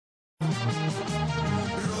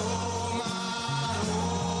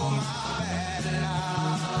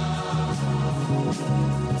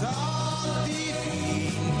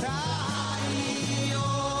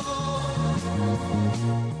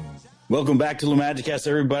Welcome back to LaMagicast,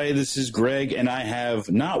 everybody. This is Greg, and I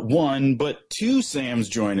have not one, but two Sams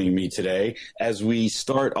joining me today. As we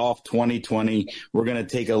start off 2020, we're going to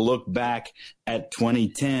take a look back at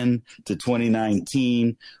 2010 to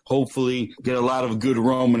 2019, hopefully get a lot of good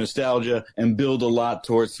Roma nostalgia and build a lot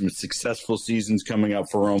towards some successful seasons coming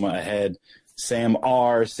up for Roma ahead. Sam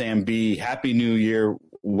R, Sam B, Happy New Year.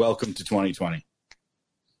 Welcome to 2020.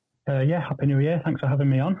 Happy New Year. Thanks for having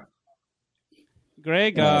me on.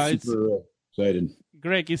 Greg, super excited.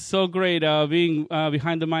 Greg, it's so great being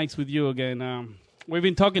behind the mics with you again. We've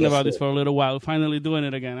been talking about this for a little while. Finally doing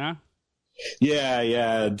it again, huh?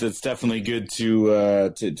 Yeah, it's definitely good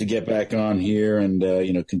to get back on here and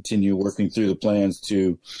continue working through the plans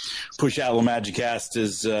to push out LaMagicast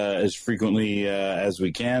as frequently as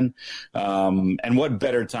we can. And what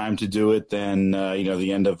better time to do it than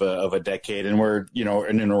the end of a decade, and we're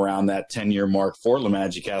in and around that 10-year mark for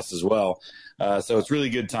LaMagicast as well. So it's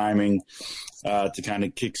really good timing to kind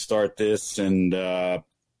of kickstart this and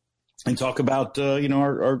talk about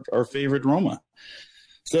our favorite Roma.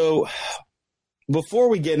 So before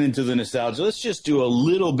we get into the nostalgia, let's just do a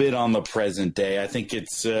little bit on the present day. I think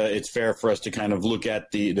it's fair for us to kind of look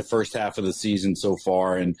at the first half of the season so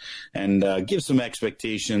far and give some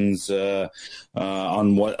expectations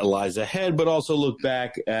on what lies ahead, but also look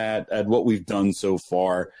back at what we've done so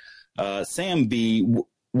far. Sam B,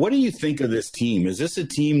 what do you think of this team? Is this a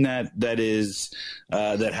team that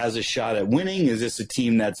has a shot at winning? Is this a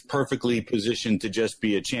team that's perfectly positioned to just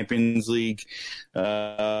be a Champions League,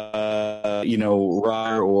 ride?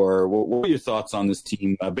 Or what are your thoughts on this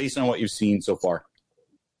team based on what you've seen so far?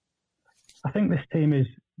 I think this team is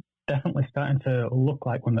definitely starting to look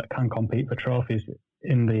like one that can compete for trophies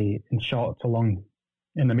in the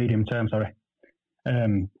medium term. Sorry, I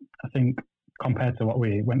think compared to what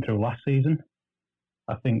we went through last season,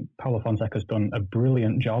 I think Paulo Fonseca's done a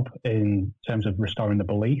brilliant job in terms of restoring the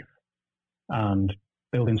belief and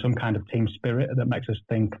building some kind of team spirit that makes us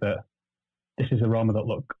think that this is a Roma that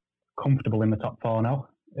look comfortable in the top four now.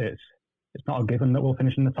 It's not a given that we'll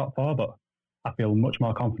finish in the top four, but I feel much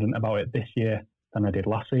more confident about it this year than I did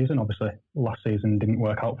last season. Obviously, last season didn't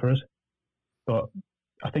work out for us. But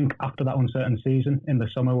I think after that uncertain season in the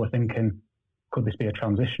summer, we're thinking, could this be a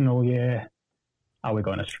transitional year? Are we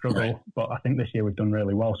going to struggle? Right. But I think this year we've done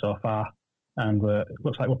really well so far, and it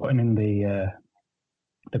looks like we're putting in the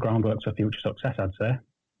groundwork for future success, I'd say.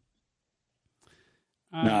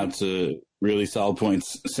 No, it's a really solid point.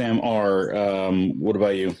 Sam R, what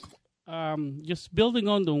about you? Just building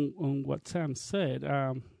on what Sam said,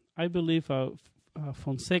 I believe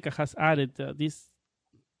Fonseca has added this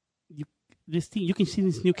team. You can see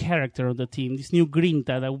this new character on the team, this new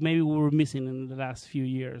grinta that maybe we were missing in the last few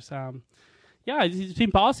years. It's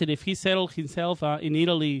been positive. He settled himself in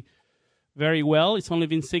Italy very well. It's only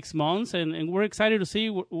been 6 months, and we're excited to see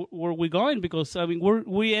where we're going because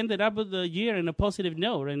we ended up with the year in a positive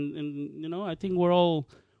note, and I think we're all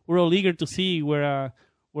eager to see where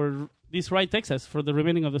this ride takes us for the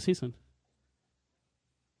remaining of the season.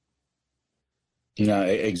 No,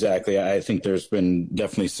 exactly. I think there's been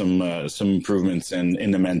definitely some improvements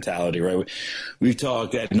in the mentality, right? We've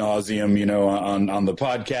talked ad nauseum, on the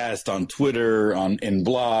podcast, on Twitter, in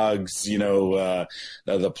blogs,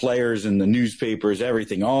 the players in the newspapers,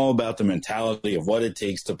 everything, all about the mentality of what it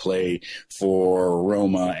takes to play for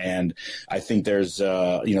Roma. And I think there's,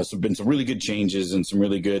 been some really good changes and some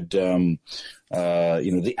really good,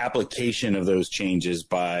 the application of those changes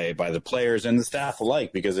by the players and the staff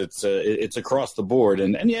alike, because it's across the board.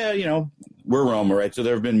 And we're Roma, right? So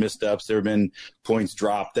there have been missteps. There have been points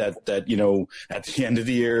dropped that at the end of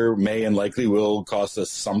the year may and likely will cost us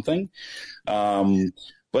something.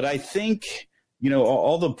 But I think,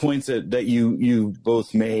 all the points that you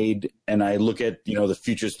both made, and I look at, the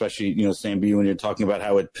future, especially, Sam B, when you're talking about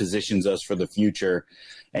how it positions us for the future,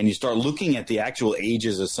 and you start looking at the actual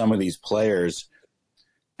ages of some of these players,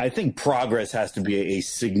 I think progress has to be a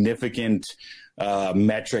significant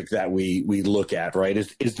metric that we look at, right?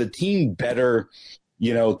 Is the team better,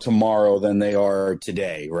 tomorrow than they are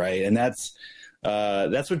today, right? And that's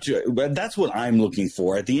what I'm looking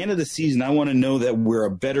for. At the end of the season, I want to know that we're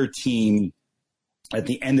a better team at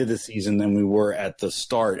the end of the season than we were at the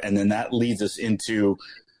start. And then that leads us into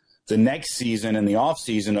the next season and the off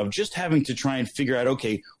season of just having to try and figure out,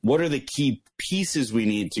 okay, what are the key pieces we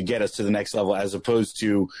need to get us to the next level, as opposed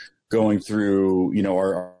to going through,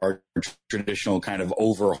 our traditional kind of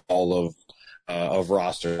overhaul of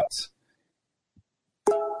rosters.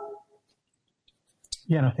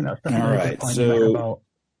 Yeah, and I think that's definitely All a right. good point you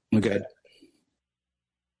make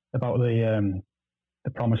about the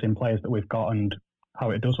promising players that we've got and how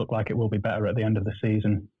it does look like it will be better at the end of the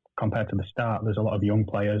season compared to the start. There's a lot of young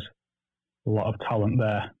players, a lot of talent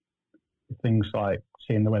there. Things like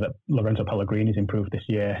seeing the way that Lorenzo Pellegrini's improved this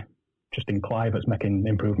year, Justin Kluivert's making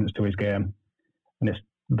improvements to his game. And it's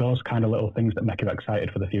those kind of little things that make you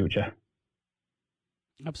excited for the future.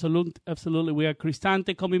 Absolutely. We have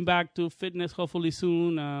Cristante coming back to fitness hopefully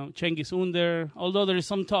soon. Cengiz Under, although there is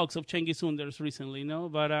some talks of Cengiz Unders recently, no.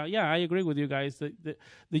 But yeah, I agree with you guys. The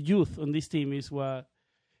youth on this team is what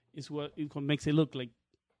makes it look like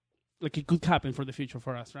it could happen for the future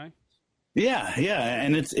for us, right? Yeah,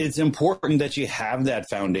 and it's important that you have that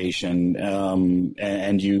foundation,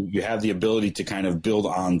 and you have the ability to kind of build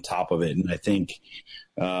on top of it. And I think,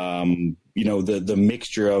 the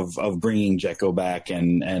mixture of bringing Dzeko back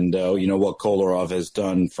and what Kolarov has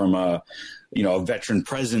done from a veteran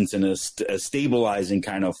presence and a stabilizing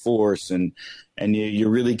kind of force, and you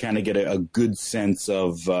really kind of get a good sense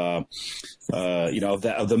of of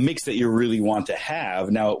the mix that you really want to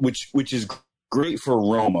have now, which is great for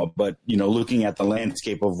Roma, but looking at the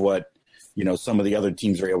landscape of what some of the other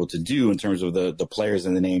teams are able to do in terms of the players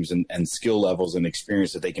and the names and skill levels and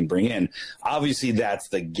experience that they can bring in, obviously that's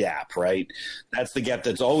the gap, right? That's the gap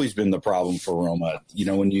that's always been the problem for Roma.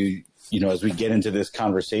 When as we get into this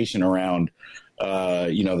conversation around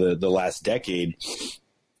the last decade,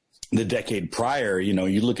 the decade prior,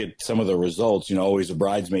 you look at some of the results, always a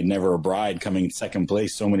bridesmaid, never a bride, coming second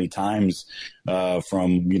place so many times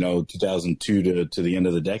from, 2002 to the end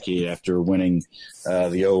of the decade after winning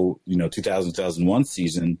the 2000-2001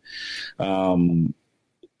 season.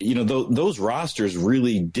 Those rosters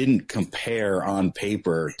really didn't compare on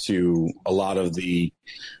paper to a lot of the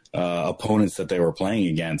opponents that they were playing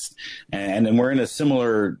against. And then we're in a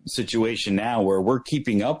similar situation now where we're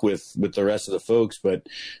keeping up with the rest of the folks, but,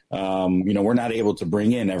 we're not able to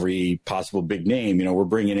bring in every possible big name. We're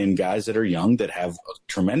bringing in guys that are young, that have a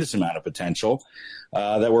tremendous amount of potential,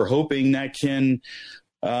 that we're hoping that can,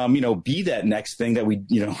 be that next thing that we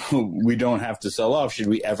don't have to sell off should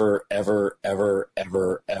we ever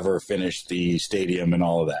finish the stadium and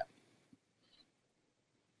all of that.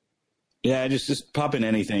 Yeah, just pop in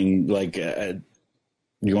anything like you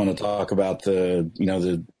want to talk about the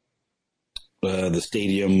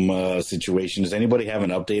stadium situation. Does anybody have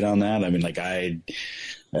an update on that? I mean,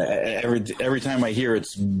 every time I hear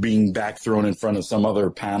it's being back thrown in front of some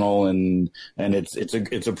other panel and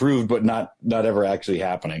it's approved but not ever actually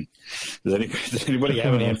happening. Does anybody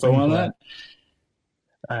have any info on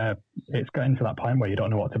that? It's getting to that point where you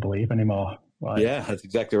don't know what to believe anymore. Yeah, that's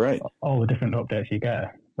exactly right. All the different updates you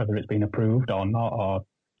get, whether it's been approved or not, or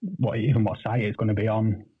what site it's going to be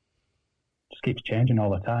on, just keeps changing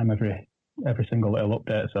all the time. Every single little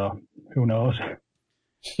update. So who knows?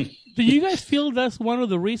 Do you guys feel that's one of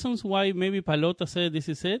the reasons why maybe Palota said this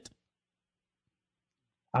is it?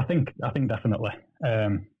 I think definitely.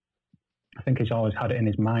 I think he's always had it in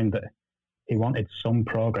his mind that he wanted some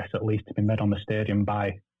progress at least to be made on the stadium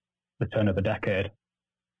by the turn of the decade.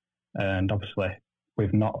 And obviously,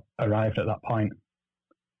 we've not arrived at that point.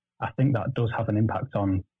 I think that does have an impact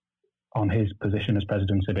on his position as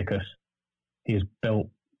presidency, because he has built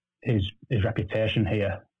his reputation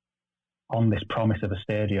here on this promise of a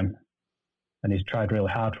stadium, and he's tried really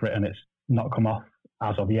hard for it, and it's not come off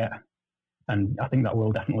as of yet. And I think that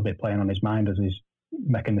will definitely be playing on his mind as he's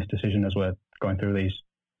making this decision as we're going through these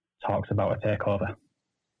talks about a takeover.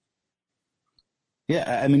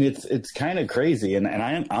 Yeah, I mean, it's kind of crazy, and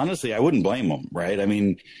I honestly, I wouldn't blame him, right? I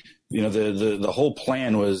mean, the whole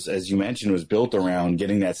plan was, as you mentioned, was built around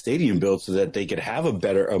getting that stadium built so that they could have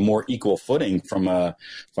a more equal footing from a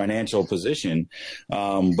financial position.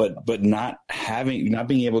 But not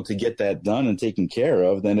being able to get that done and taken care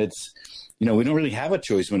of, then it's, we don't really have a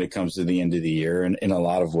choice when it comes to the end of the year in a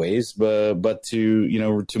lot of ways, but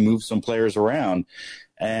to move some players around.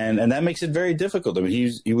 And that makes it very difficult. I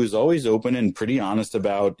mean, he was always open and pretty honest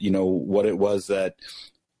about, what it was that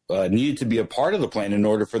needed to be a part of the plan in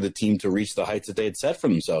order for the team to reach the heights that they had set for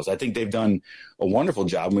themselves. I think they've done a wonderful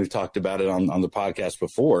job, and we've talked about it on the podcast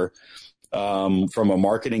before, from a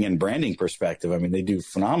marketing and branding perspective. I mean, they do a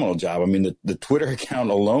phenomenal job. I mean, the Twitter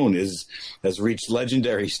account alone has reached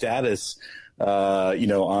legendary status,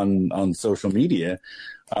 on social media.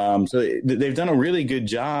 So they've done a really good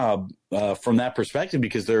job from that perspective,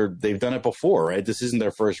 because they've done it before, right? This isn't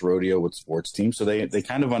their first rodeo with sports teams, so they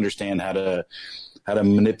kind of understand how to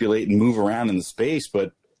manipulate and move around in the space.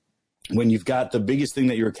 But when you've got the biggest thing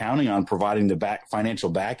that you're counting on, providing the financial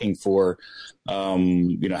backing for,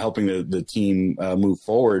 helping the team move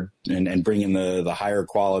forward and bring in the higher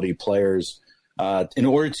quality players in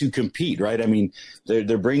order to compete, right? I mean,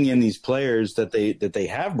 they're bringing in these players that they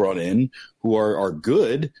have brought in who are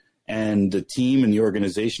good, and the team and the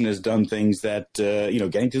organization has done things that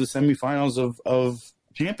getting to the semifinals of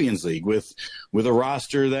Champions League with a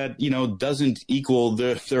roster that doesn't equal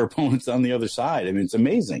their opponents on the other side. I mean, it's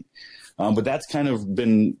amazing. But that's kind of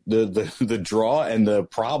been the draw and the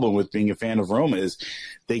problem with being a fan of Roma is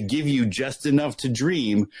they give you just enough to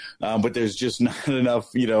dream, but there's just not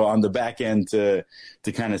enough, on the back end to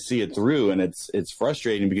kind of see it through. And it's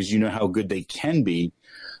frustrating because you know how good they can be.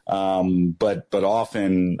 But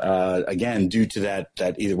often, again, due to that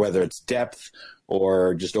either whether it's depth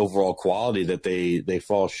or just overall quality that they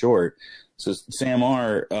fall short. So Sam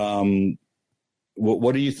R.,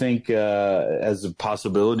 what do you think as the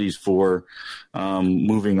possibilities for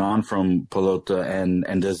moving on from Pelota,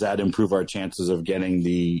 and does that improve our chances of getting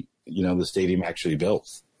the stadium actually built?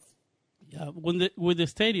 Yeah, with the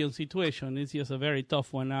stadium situation, it's just a very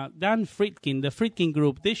tough one. Dan Friedkin, the Friedkin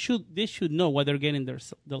group, they should know what they're getting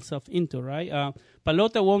themselves into, right?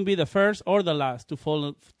 Pelota won't be the first or the last to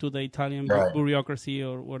fall to the Italian bureaucracy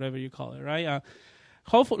or whatever you call it, right?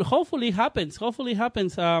 Hopefully it happens.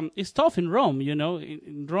 It's tough in Rome,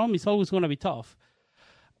 In Rome, it's always going to be tough.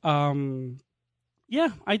 I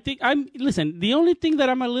think listen, the only thing that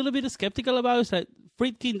I'm a little bit skeptical about is that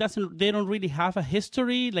Friedkin they don't really have a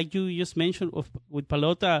history, like you just mentioned, with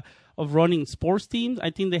Pelota, of running sports teams. I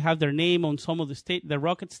think they have their name on some of the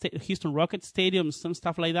Houston Rockets stadiums, some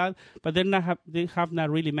stuff like that, but they have not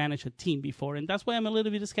really managed a team before. And that's why I'm a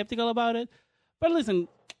little bit skeptical about it. But listen,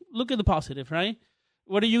 look at the positive, right?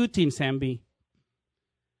 What do you think, Sam B?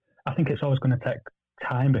 I think it's always going to take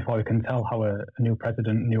time before we can tell how a new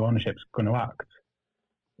president, new ownership is going to act,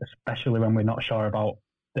 especially when we're not sure about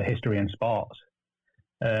the history in sports.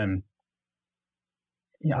 As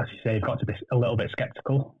you say, you've got to be a little bit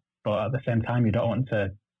sceptical, but at the same time, you don't want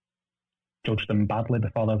to judge them badly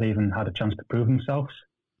before they've even had a chance to prove themselves.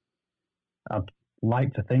 I'd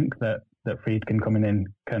like to think that Friedkin coming in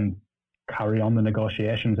can carry on the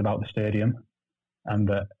negotiations about the stadium, and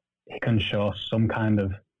that he can show some kind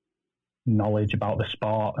of knowledge about the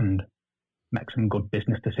sport and make some good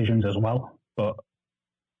business decisions as well. But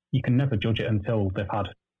you can never judge it until they've had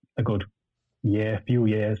a good few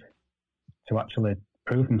years to actually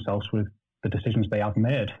prove themselves with the decisions they have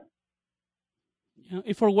made.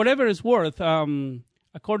 If for whatever it's worth,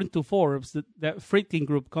 according to Forbes, that Friedkin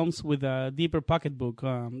group comes with a deeper pocketbook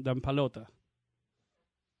than Pelota.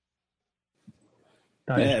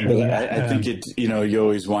 I think you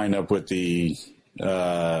always wind up with the,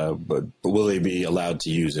 but will they be allowed to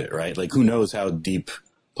use it, right? Like, who knows how deep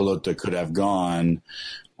Pelota could have gone,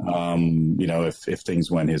 if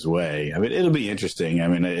things went his way. I mean, it'll be interesting. I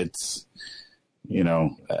mean, it's,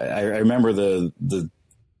 I remember the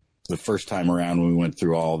first time around when we went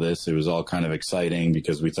through all this, it was all kind of exciting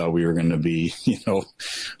because we thought we were going to be,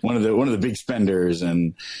 one of the big spenders,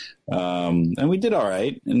 and we did all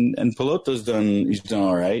right. And Pelota's he's done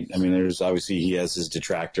all right. I mean, he has his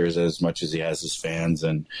detractors as much as he has his fans.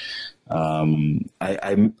 And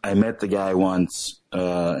I met the guy once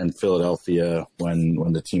in Philadelphia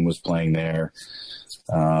when the team was playing there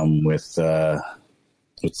with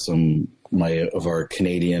some of our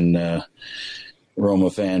Canadian Roma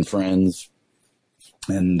fan friends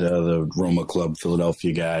and the Roma Club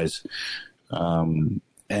Philadelphia guys. And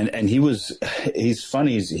he's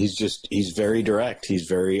funny. He's very direct. He's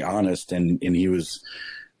very honest. And he was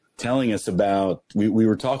telling us about, we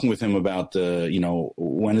were talking with him about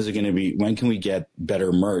when can we get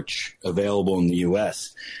better merch available in the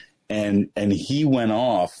US? And he went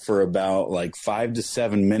off for about like 5 to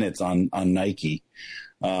 7 minutes on Nike.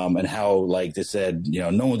 And how, like they said,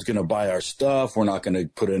 no one's going to buy our stuff. We're not going to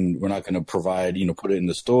provide, put it in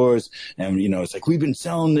the stores. And, it's like, we've been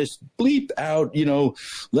selling this bleep out,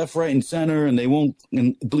 left, right, and center, and they won't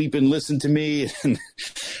bleep and listen to me. And,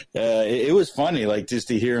 it was funny, like, just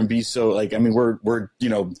to hear him be so, like, I mean, we're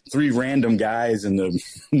 3 random guys in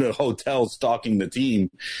the hotel stalking the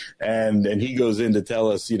team. And he goes in to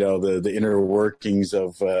tell us, the inner workings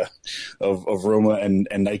of Roma and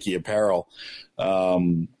Nike apparel. I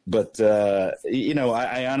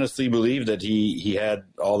honestly believe that he had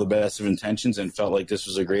all the best of intentions and felt like this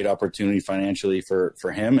was a great opportunity financially for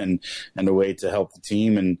him and a way to help the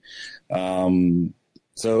team. And,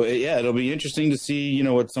 it'll be interesting to see,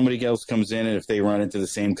 what somebody else comes in and if they run into the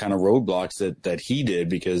same kind of roadblocks that he did,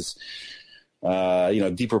 because,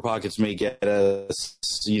 deeper pockets may get us,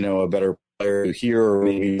 a better player here, or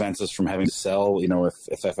maybe prevents us from having to sell,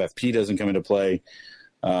 if FFP doesn't come into play.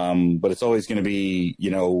 But it's always going to be,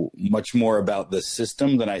 much more about the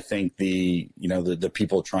system than I think the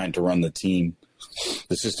people trying to run the team,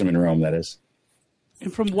 the system in Rome, that is.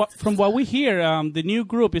 And from what we hear, the new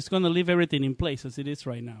group is going to leave everything in place as it is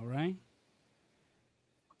right now, right?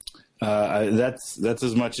 That's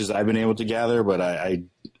as much as I've been able to gather, but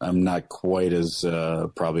I'm not quite as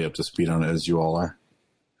probably up to speed on it as you all are.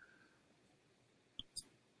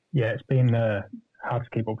 Yeah, it's been hard to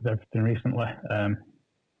keep up with everything recently.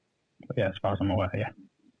 But yeah, as far as I'm aware, yeah.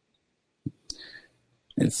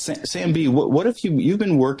 And Sam B, what if you've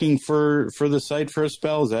been working for the site for a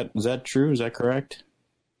spell? Is that true? Is that correct?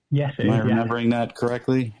 Yes, it Am is. I remembering that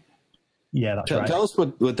correctly? Yeah, that's right. Tell us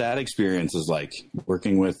what that experience is like,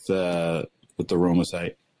 working with the Roma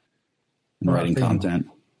site and writing content.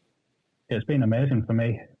 It's been amazing for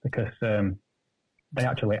me because they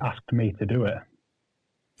actually asked me to do it.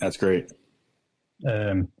 That's great.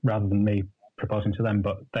 Rather than me proposing to them,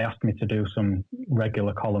 but they asked me to do some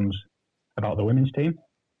regular columns about the women's team,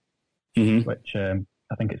 which I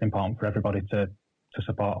think it's important for everybody to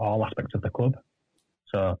support all aspects of the club.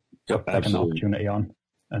 So I've taken the opportunity on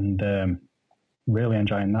and really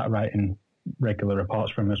enjoying that, writing regular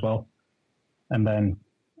reports for them as well. And then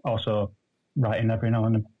also writing every now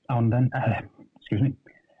and then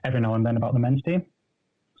about the men's team.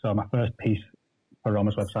 So my first piece for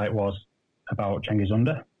Roma's website was about Cengiz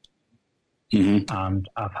Under. And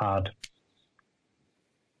I've had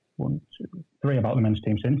 1, 2, 3 about the men's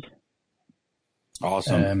team since.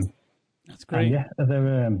 Awesome. That's great. Yeah,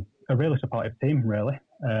 they're a really supportive team, really,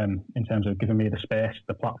 in terms of giving me the space,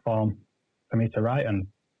 the platform for me to write, and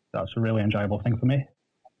that's a really enjoyable thing for me.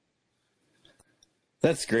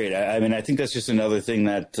 That's great. I mean, I think that's just another thing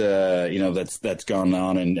that that's gone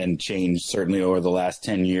on and changed certainly over the last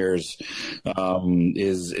 10 years.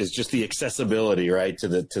 Is just the accessibility, right, to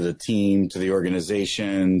the team, to the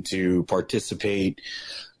organization, to participate.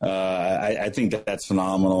 I think that's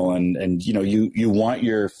phenomenal, and you want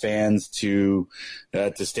your fans to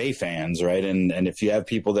stay fans, right? And if you have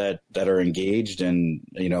people that are engaged, and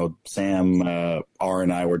Sam R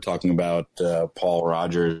and I were talking about Paul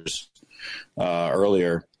Rogers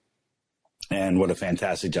earlier, and what a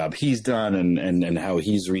fantastic job he's done, and how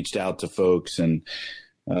he's reached out to folks, and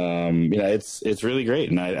it's really great,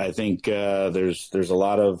 and I think there's a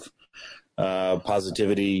lot of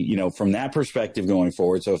positivity, from that perspective going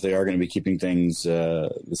forward. So if they are going to be keeping things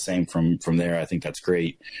the same from there, I think that's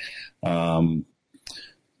great. But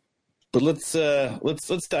let's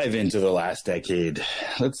dive into the last decade.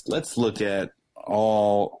 Let's look at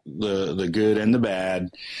all the good and the bad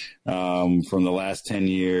from the last 10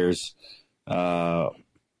 years. What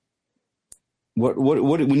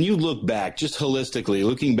when you look back, just holistically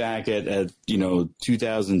looking back at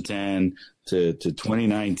 2010 to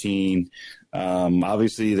 2019,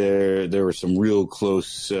 obviously there were some real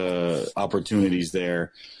close opportunities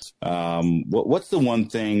there. What's the one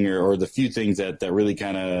thing or the few things that really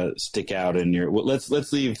kind of stick out in your? Let's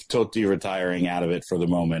leave Totti retiring out of it for the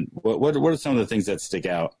moment. What are some of the things that stick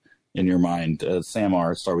out in your mind? Sam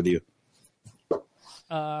R, start with you.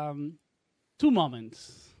 2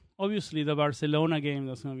 moments. Obviously, the Barcelona game,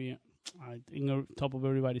 that's going to be in the top of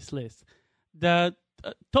everybody's list. The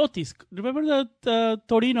Totti's, remember that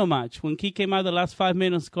Torino match when he came out the last 5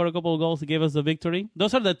 minutes, scored a couple of goals, gave us the victory?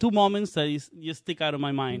 Those are the 2 moments that just stick out of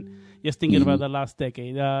my mind, just thinking about the last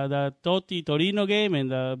decade. The Totti-Torino game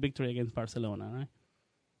and the victory against Barcelona, right?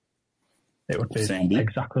 It would be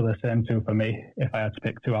exactly the same 2 for me if I had to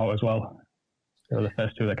pick 2 out as well. They were the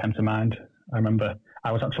first 2 that came to mind. I remember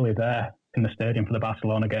I was actually there in the stadium for the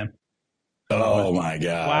Barcelona game. Oh my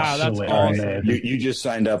gosh. Wow, that's awesome. You just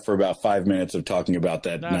signed up for about 5 minutes of talking about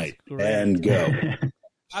that night. Great. And go.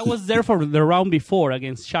 I was there for the round before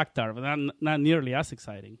against Shakhtar, but not nearly as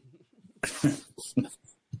exciting.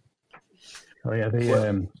 Oh yeah,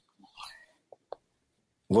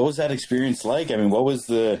 what was that experience like? I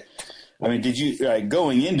mean, did you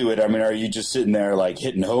going into it? I mean, are you just sitting there like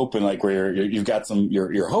hitting hope and like where you've got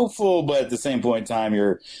you're hopeful, but at the same point in time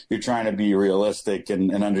you're trying to be realistic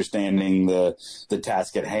and understanding the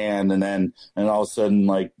task at hand, and all of a sudden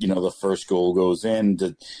the first goal goes in.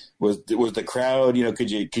 Was the crowd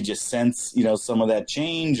could you sense some of that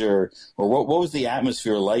change or what was the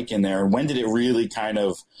atmosphere like in there, and when did it really kind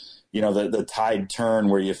of the tide turn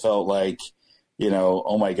where you felt like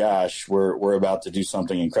oh my gosh, we're about to do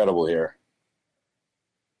something incredible here?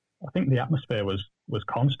 I think the atmosphere was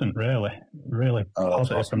constant, really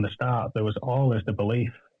positive awesome. From the start. There was always the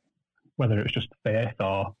belief, whether it was just faith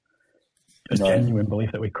or a genuine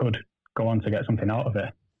belief that we could go on to get something out of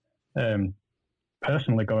it.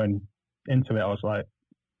 Personally, going into it, I was like,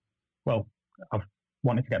 well, I've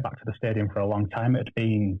wanted to get back to the stadium for a long time. It had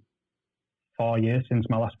been 4 years since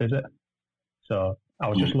my last visit. So I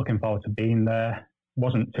was just looking forward to being there.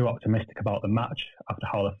 Wasn't too optimistic about the match after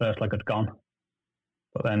how the first leg had gone.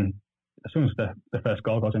 But then as soon as the first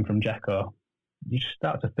goal goes in from Dzeko, you just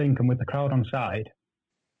start to think, and with the crowd on side,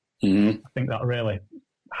 I think that really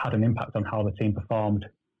had an impact on how the team performed.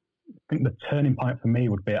 I think the turning point for me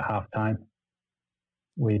would be at half-time.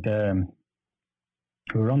 We were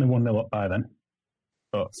only 1-0 up by then,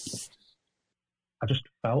 but I just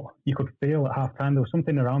felt, you could feel at half-time there was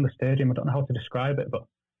something around the stadium. I don't know how to describe it, but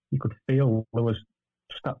you could feel there was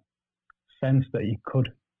just that sense that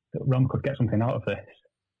that Rome could get something out of this.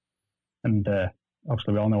 And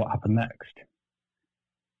obviously we all know what happened next. It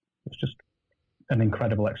was just an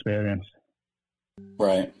incredible experience.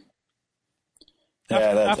 Right.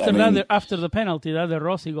 Yeah, after the penalty, that the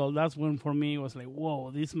Rossi goal, that's when for me it was like,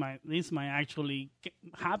 whoa, this might actually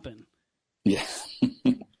happen. Yeah.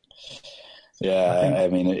 Yeah, I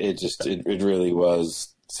mean, it really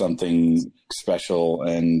was something special,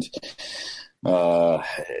 and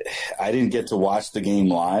I didn't get to watch the game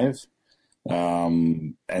live,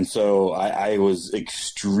 and so I was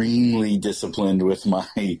extremely disciplined with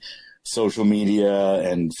my social media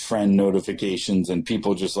and friend notifications, and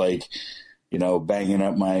people just like, banging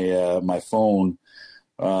up my phone,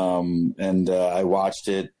 and I watched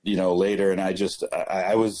it, later, and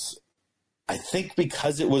I think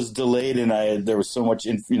because it was delayed and there was so much,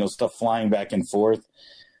 stuff flying back and forth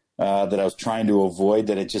that I was trying to avoid,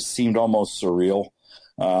 that it just seemed almost surreal,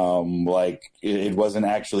 like it wasn't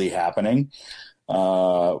actually happening.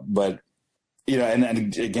 But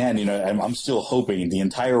and again, I'm still hoping the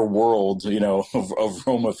entire world, of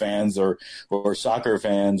Roma fans or soccer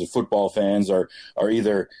fans or football fans are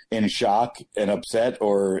either in shock and upset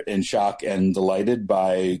or in shock and delighted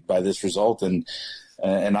by this result. And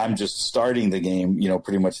I'm just starting the game,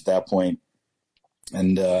 pretty much at that point.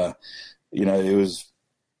 And,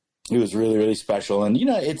 it was really, really special. And,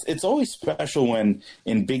 it's always special when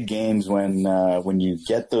in big games, when you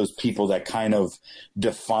get those people that kind of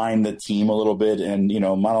define the team a little bit. And,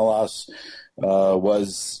 Manolas,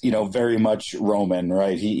 was, very much Roman,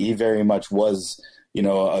 right? He very much was,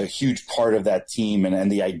 a huge part of that team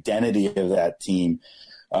and the identity of that team.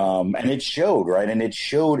 And it showed, right? And it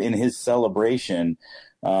showed in his celebration.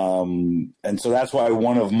 And so that's why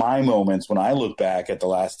one of my moments when I look back at the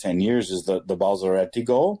last 10 years is the Balzaretti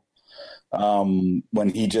goal, when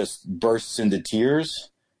he just bursts into tears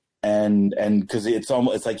and cause it's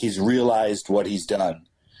like he's realized what he's done.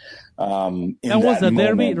 That was the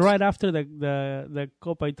derby right after the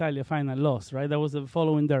Coppa Italia final loss, right? That was the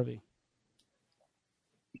following derby.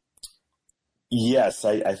 Yes,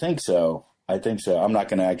 I think so. I'm not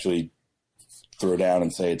going to actually throw down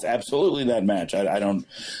and say it's absolutely that match. I don't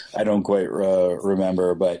quite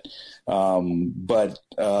remember, but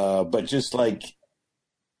just like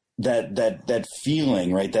that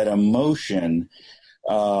feeling, right? That emotion,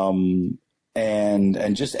 and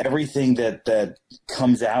just everything that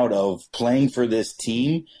comes out of playing for this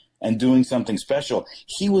team and doing something special.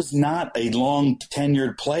 He was not a long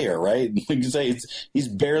tenured player, right? Like you say, he's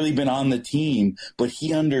barely been on the team, but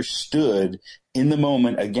he understood in the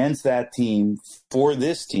moment against that team, for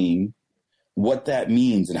this team, what that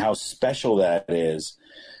means and how special that is.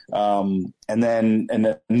 And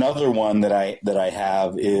another one that I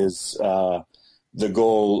have is the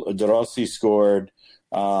goal De Rossi scored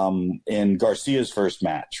in Garcia's first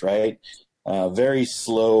match, right? Very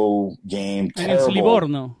slow game, terrible. Against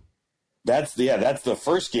Livorno. That's the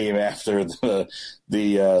first game after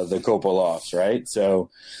the Copa loss, right?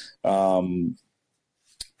 So, or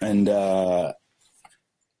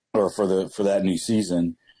for that new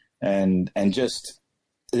season, and just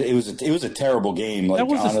it was a terrible game. Like, that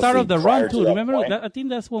was honestly, the start of the run too. Remember, point, I think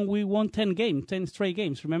that's when we won 10 straight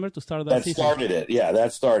games. Remember, to start that season. Started it. Yeah,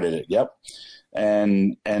 that started it. Yep.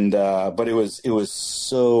 But it was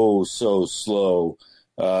so slow.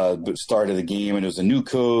 Start of the game, and it was a new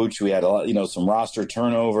coach. We had a lot, some roster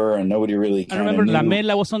turnover, and nobody really. I remember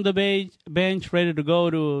Lamela was on the bench, ready to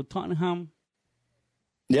go to Tottenham.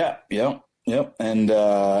 Yeah, yep. And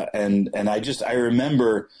I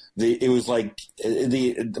remember it was like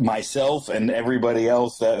myself and everybody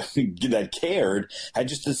else that cared had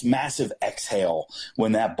just this massive exhale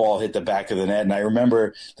when that ball hit the back of the net. And I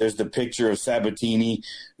remember there's the picture of Sabatini,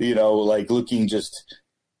 like looking just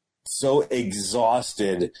so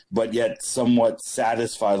exhausted, but yet somewhat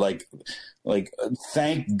satisfied. Like,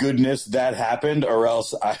 thank goodness that happened, or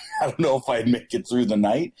else I don't know if I'd make it through the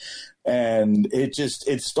night. And it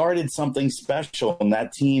started something special. And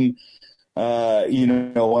that team,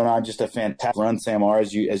 went on just a fantastic run, Sam R,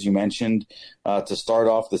 as you mentioned, to start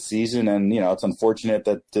off the season. And, it's unfortunate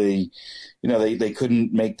that they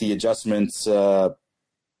couldn't make the adjustments,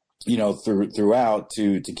 throughout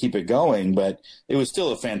to keep it going, but it was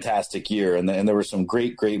still a fantastic year. And there were some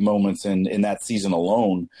great moments in that season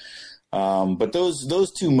alone. But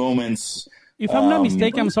those two moments, if I'm not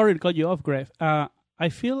mistaken, I'm sorry to cut you off, Greg. I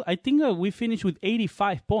think we finished with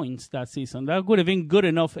 85 points that season. That would have been good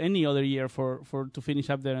enough any other year for to finish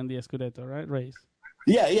up there in the Scudetto, right, Race?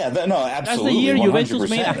 Yeah, no, absolutely. That's the year 100%. Juventus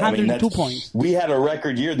made 102 points. We had a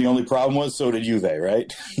record year. The only problem was so did Juve,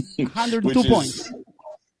 right? 102 points.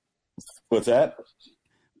 What's that?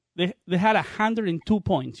 They had 102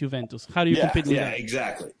 points, Juventus. How do you compete with that? Yeah,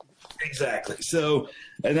 exactly. So,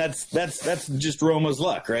 and that's just Roma's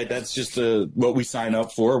luck, right? That's just what we sign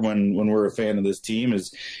up for when we're a fan of this team.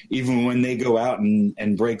 Is even when they go out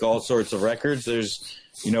and break all sorts of records, there's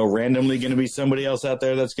randomly going to be somebody else out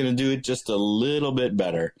there that's going to do it just a little bit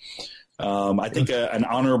better. I think an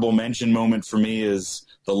honorable mention moment for me is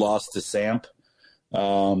the loss to Samp.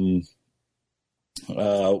 When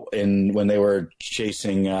they were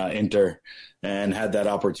chasing Inter and had that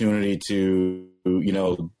opportunity to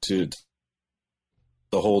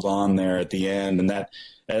hold on there at the end, and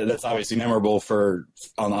that's obviously memorable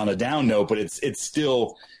on a down note, but it's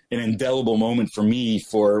still an indelible moment for me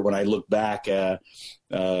for when I look back at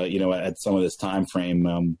some of this time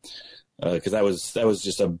frame, because that was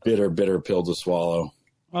just a bitter pill to swallow.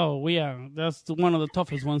 Oh, yeah, that's one of the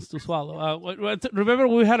toughest ones to swallow. Remember,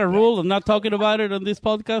 we had a rule of not talking about it on this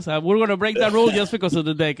podcast. We're going to break that rule just because of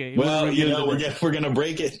the decade. Well, we're going to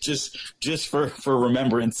break it just for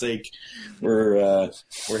remembrance sake. We're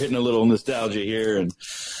hitting a little nostalgia here, and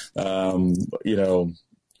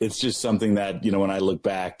it's just something that when I look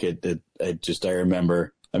back, I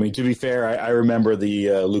remember. I mean, to be fair, I remember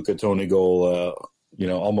the Luca Toni goal,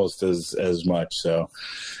 almost as much. So.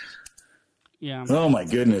 Yeah. Oh my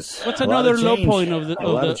goodness! What's another low point of the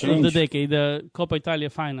decade? The Coppa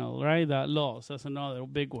Italia final, right? That loss. That's another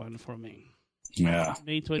big one for me. Yeah.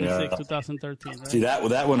 May 26, 2013. Right? See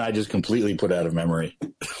that one I just completely put out of memory.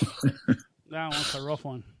 That one's a rough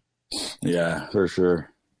one. Yeah, for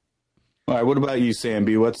sure. All right. What about you, Sam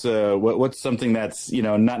B? What's something that's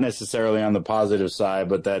not necessarily on the positive side,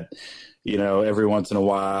 but that every once in a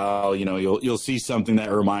while, you'll see something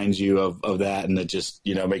that reminds you of that, and that just,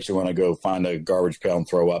 makes you want to go find a garbage pail and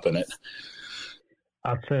throw up in it.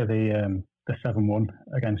 I'd say the 7-1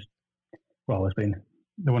 against, there's been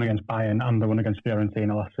the one against Bayern and the one against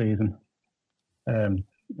Fiorentina last season.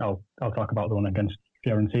 I'll talk about the one against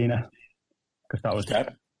Fiorentina because that was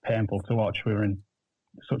painful to watch. We were in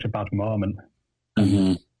such a bad moment.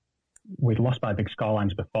 Mm-hmm. We'd lost by big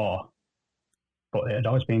scorelines before, but it had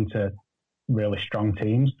always been to really strong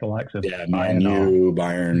teams, the likes of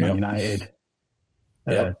Bayern, Man United.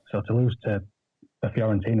 Yep. So to lose to the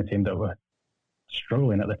Fiorentina team that were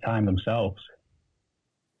struggling at the time themselves,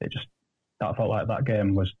 that felt like that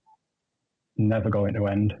game was never going to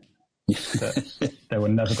end. That they were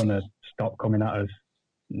never going to stop coming at us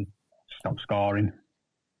and stop scoring. I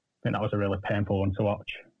think that was a really painful one to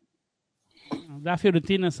watch. That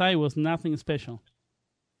Fiorentina side was nothing special.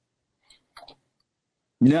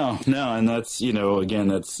 No, and that's again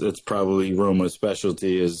that's probably Roma's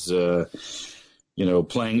specialty is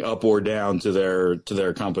playing up or down to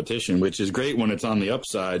their competition, which is great when it's on the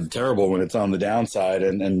upside, terrible when it's on the downside,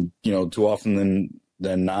 and too often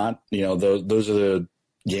than not, those are the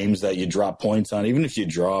games that you drop points on, even if you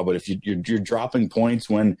draw. But if you're dropping points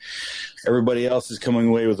when everybody else is coming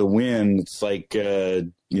away with a win, it's like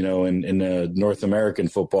in North American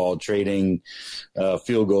football, trading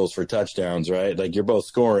field goals for touchdowns, right? Like you're both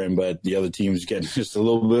scoring, but the other team's getting just a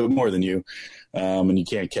little bit more than you, and you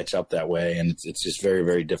can't catch up that way, and it's just very,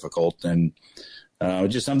 very difficult, and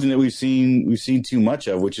just something that we've seen too much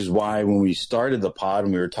of, which is why when we started the pod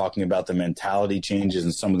and we were talking about the mentality changes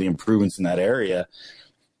and some of the improvements in that area,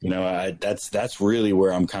 that's really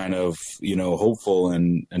where I'm kind of hopeful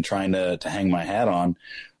and trying to hang my hat on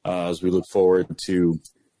as we look forward to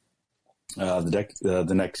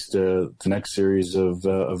the next series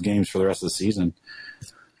of games for the rest of the season.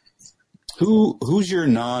 Who's your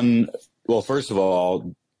well, first of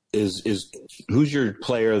all, is who's your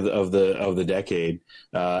player of the decade?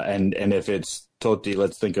 And if it's Totti,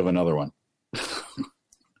 let's think of another one.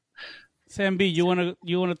 Sam B, you wanna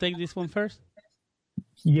take this one first?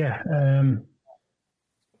 Yeah.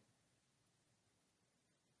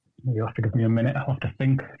 You'll have to give me a minute. I'll have to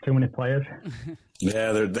think. Too many players.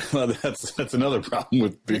 Yeah, that's another problem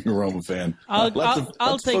with being a Roma fan.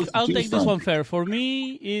 I'll take this one fair. For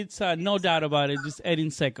me, it's no doubt about it. Just Edin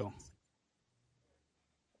Dzeko.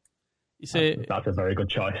 That's a very good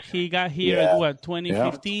choice. He got here at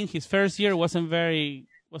 2015. Yeah. His first year wasn't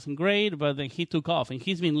great, but then he took off, and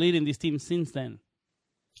he's been leading this team since then.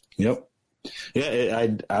 Yep. Yeah, I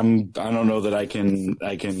don't know that I can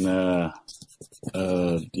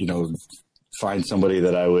find somebody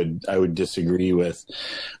that I would disagree with,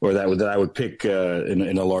 or that I would pick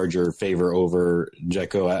in a larger favor over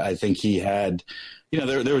Dzeko. I think he had,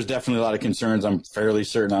 there was definitely a lot of concerns. I'm fairly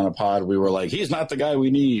certain on a pod we were like, he's not the guy we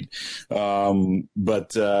need,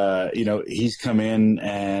 but he's come in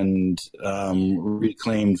and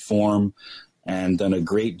reclaimed form and done a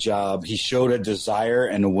great job. He showed a desire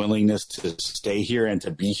and a willingness to stay here and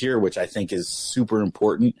to be here, which I think is super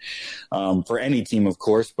important for any team, of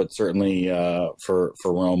course, but certainly for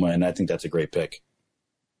Roma, and I think that's a great pick.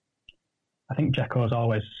 I think Dzeko's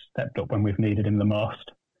always stepped up when we've needed him the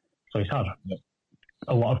most. So he's had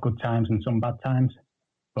a lot of good times and some bad times.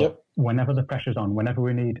 But whenever the pressure's on, whenever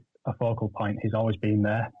we need a focal point, he's always been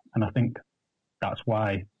there. And I think that's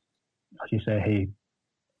why, as you say, he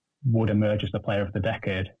would emerge as the player of the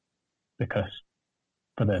decade, because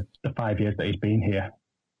for the 5 years that he's been here,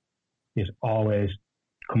 he's always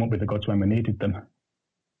come up with the goods when we needed them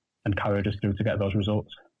and carried us through to get those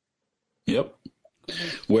results. Yep.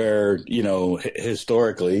 Where,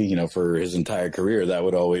 historically, for his entire career, that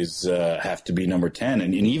would always have to be number 10.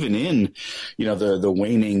 And even in, the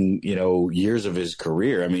waning, years of his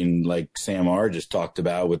career, I mean, like Sam R just talked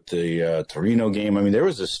about with the Torino game, I mean, there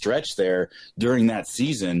was a stretch there during that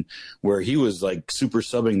season where he was like super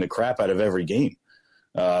subbing the crap out of every game.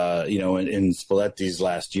 In Spalletti's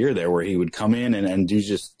last year there, where he would come in and do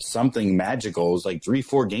just something magical. It was like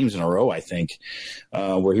 3-4 games in a row, I think,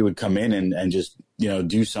 where he would come in and just,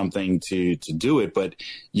 do something to do it. But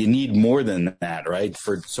you need more than that, right?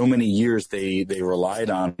 For so many years, they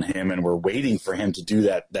relied on him and were waiting for him to do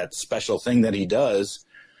that special thing that he does.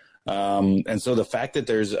 And so the fact that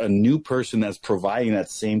there's a new person that's providing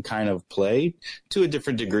that same kind of play to a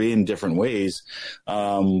different degree in different ways.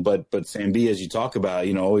 But Sam B, as you talk about,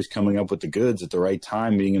 always coming up with the goods at the right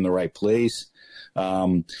time, being in the right place.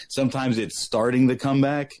 Sometimes it's starting the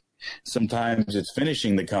comeback. Sometimes it's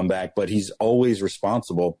finishing the comeback, but he's always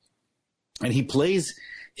responsible. And he plays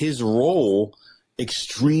his role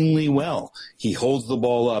extremely well. He holds the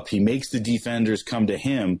ball up. He makes the defenders come to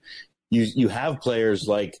him. You have players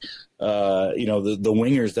like, the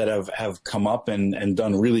wingers that have come up and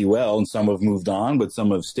done really well, and some have moved on, but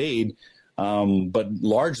some have stayed. But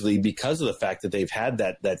largely because of the fact that they've had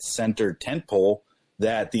that center tent pole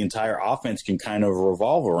that the entire offense can kind of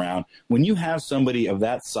revolve around. When you have somebody of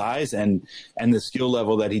that size and the skill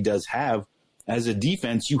level that he does have, as a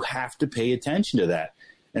defense, you have to pay attention to that.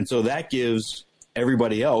 And so that gives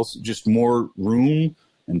everybody else just more room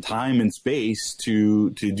and time and space to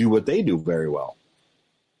do what they do very well.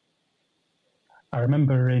 I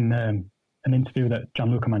remember in an interview that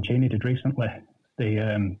Gianluca Mancini did recently,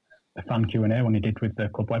 the fan Q&A when he did with the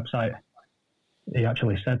club website, he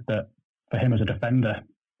actually said that for him as a defender,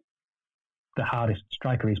 the hardest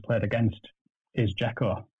striker he's played against is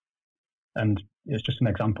Dzeko. And it's just an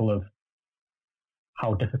example of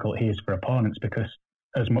how difficult he is for opponents, because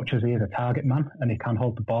as much as he is a target man and he can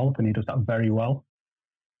hold the ball up and he does that very well,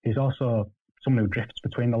 he's also someone who drifts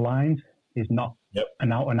between the lines. He's not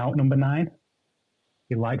an out-and-out number 9.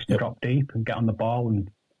 He likes to drop deep and get on the ball, and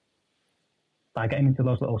by getting into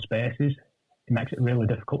those little spaces, it makes it really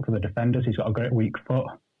difficult for the defenders. He's got a great weak foot.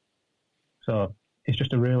 So it's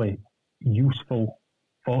just a really useful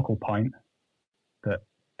focal point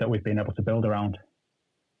that we've been able to build around.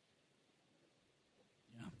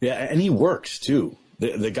 Yeah, and he works too.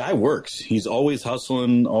 The guy works. He's always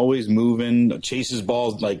hustling, always moving, chases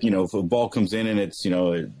balls. Like, if a ball comes in and it's,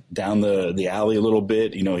 down the alley a little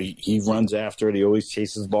bit, he runs after it. He always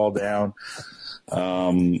chases the ball down.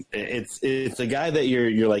 It's a guy that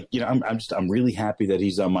you're like, I'm really happy that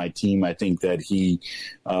he's on my team. I think that he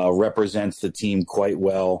represents the team quite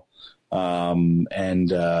well, and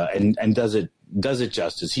does it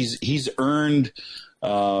justice. He's earned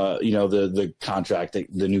the contract,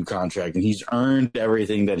 the new contract, and he's earned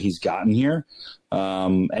everything that he's gotten here.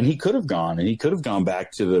 And he could have gone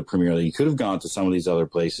back to the Premier League. He could have gone to some of these other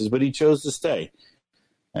places, but he chose to stay.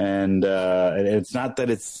 And it's not that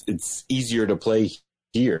it's easier to play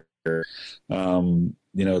here.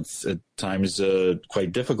 It's at times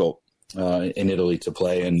quite difficult. in Italy to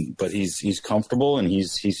play, but he's comfortable and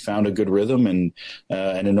he's found a good rhythm and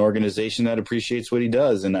an organization that appreciates what he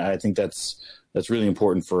does, and I think that's really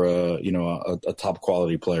important for a top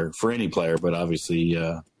quality player, for any player, but obviously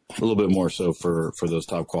a little bit more so for those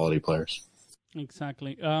top quality players.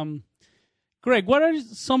 Exactly. Greg, what are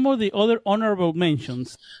some of the other honorable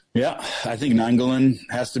mentions? Yeah, I think Nainggolan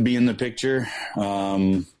has to be in the picture.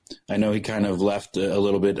 I know he kind of left a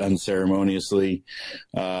little bit unceremoniously,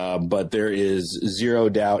 but there is zero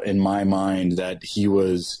doubt in my mind that he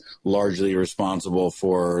was largely responsible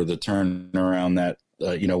for the turnaround that,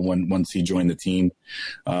 once he joined the team.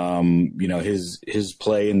 His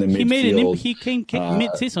play in the midfield. He came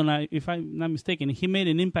mid-season, if I'm not mistaken. He made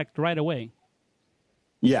an impact right away.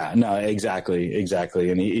 Yeah, no, exactly.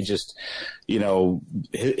 And he just,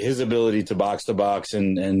 his ability to box and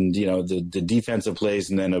the defensive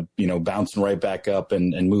plays and then, bouncing right back up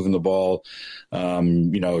and moving the ball,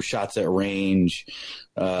 shots at range,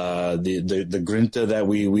 the grinta that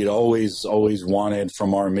we'd always wanted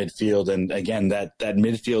from our midfield. And again, that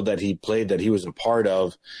midfield that he played, that he was a part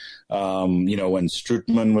of, when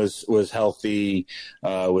Strootman was healthy,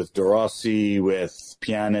 with De Rossi, with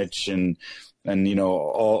Pjanic and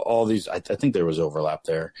all these, I think there was overlap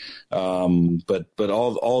there. But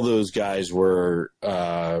all those guys were,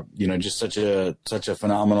 just such a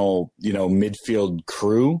phenomenal, midfield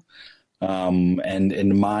crew. And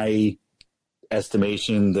in my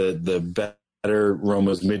estimation, the better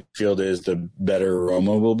Roma's midfield is, the better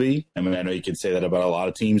Roma will be. I mean, I know you could say that about a lot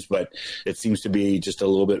of teams, but it seems to be just have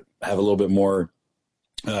a little bit more,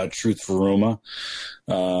 truth for Roma.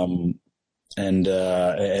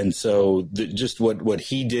 And so just what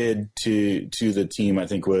he did to the team, I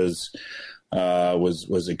think was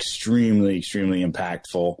extremely, extremely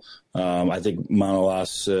impactful. I think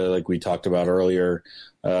Manolas, like we talked about earlier,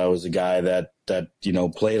 was a guy that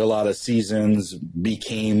played a lot of seasons,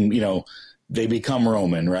 became, they become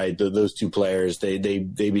Roman, right? Those two players, they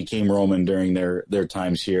became Roman during their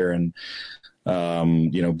times here, and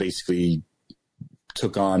basically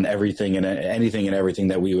took on anything and everything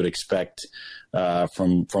that we would expect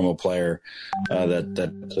from a player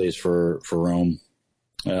that plays for Rome.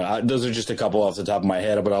 Those are just a couple off the top of my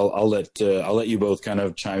head, but I'll let you both kind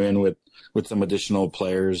of chime in with some additional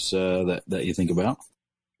players that you think about.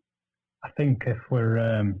 I think if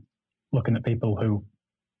we're looking at people who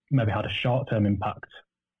maybe had a short-term impact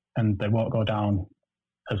and they won't go down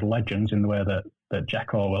as legends in the way that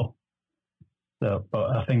Dzeko will. So,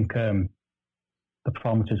 but I think the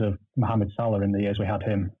performances of Mohamed Salah in the years we had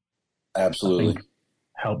him, absolutely, I think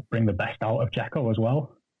helped bring the best out of Dzeko as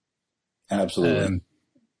well. Absolutely.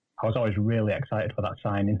 I was always really excited for that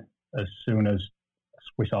signing as soon as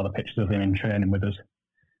we saw the pictures of him in training with us.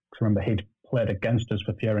 Because remember, he'd played against us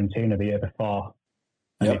for Fiorentina the year before,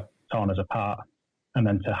 and he'd torn us apart. And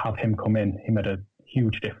then to have him come in, he made a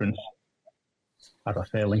huge difference. As I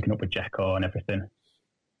say, linking up with Dzeko and everything.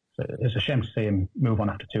 So it's a shame to see him move on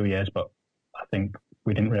after 2 years, but I think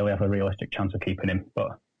we didn't really have a realistic chance of keeping him.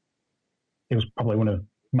 But he was probably one of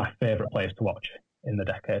my favourite players to watch in the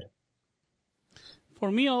decade.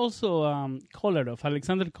 For me, also, Kolarov,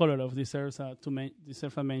 Alexander Kolarov deserves a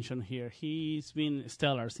mention here. He's been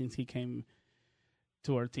stellar since he came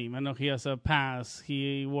to our team. I know he has a past.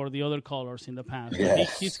 He wore the other colors in the past.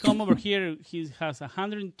 Yes. He's come over here. He has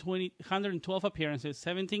 112 appearances,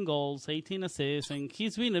 17 goals, 18 assists, and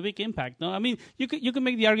he's been a big impact. No, I mean, you can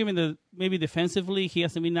make the argument that maybe defensively he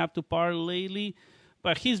hasn't been up to par lately,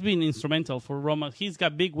 but he's been instrumental for Roma. He's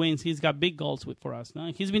got big wins. He's got big goals for us.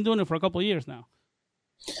 No? He's been doing it for a couple of years now.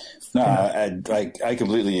 No, I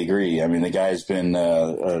completely agree. I mean, the guy's been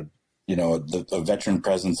a veteran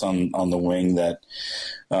presence on the wing that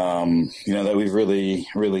that we've really,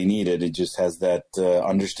 really needed. It just has that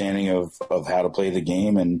understanding of how to play the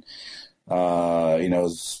game, and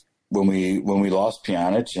when we lost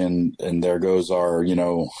Pjanic, and there goes our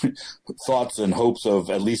thoughts and hopes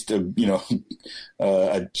of at least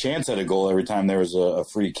a chance at a goal every time there was a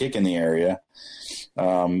free kick in the area.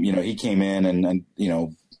 He came in and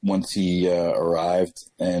once he arrived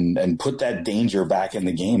and put that danger back in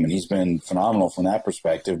the game, and he's been phenomenal from that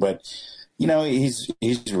perspective. But he's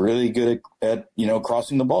really good at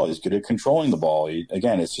crossing the ball. He's good at controlling the ball.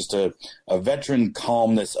 Again, it's just a veteran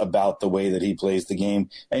calmness about the way that he plays the game.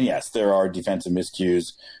 And yes, there are defensive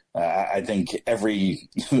miscues. I think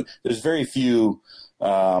there's very few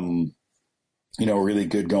really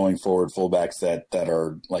good going forward fullbacks that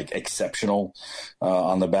are like exceptional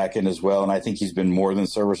on the back end as well. And I think he's been more than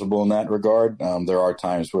serviceable in that regard. There are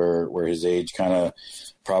times where his age kind of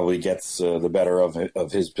probably gets the better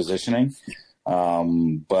of his positioning.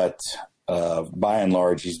 But by and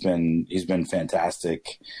large, he's been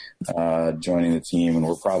fantastic joining the team, and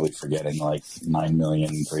we're probably forgetting like 9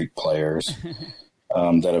 million great players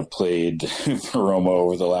that have played for Roma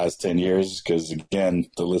over the last 10 years. Because again,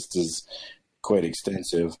 the list is quite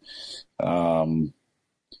extensive. But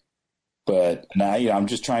now, I'm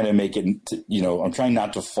just trying to make it. I'm trying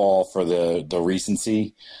not to fall for the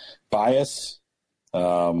recency bias.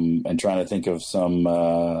 And trying to think of some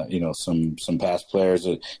past players,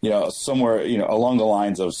 somewhere, along the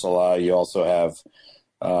lines of Salah. You also have,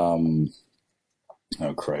 oh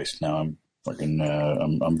Christ, now I'm fucking,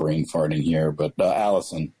 I'm brain farting here, but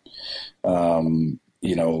Alisson, Alisson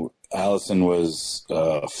was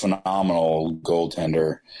a phenomenal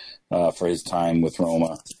goaltender, for his time with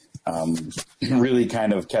Roma. Really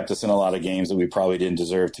kind of kept us in a lot of games that we probably didn't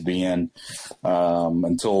deserve to be in,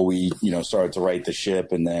 until we, started to right the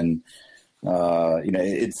ship. And then,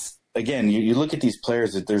 it's, again, you look at these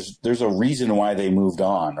players that there's a reason why they moved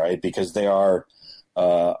on, right? Because they are,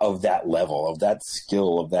 of that level, of that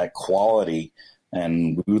skill, of that quality.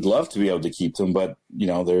 And we would love to be able to keep them, but,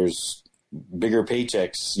 there's bigger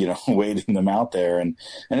paychecks, waiting them out there. And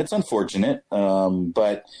it's unfortunate.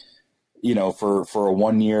 But, for a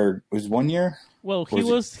 1 year, it was 1 year. Well, he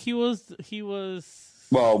was.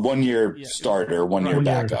 Well, 1 year starter, 1 year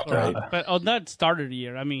backup, right? But on that starter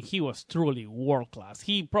year, I mean, he was truly world class.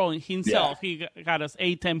 He probably himself, he got us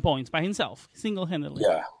 8-10 points by himself, single handedly.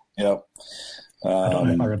 Yeah, yep. I don't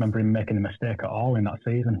know if I remember him making a mistake at all in that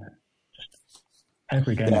season. Just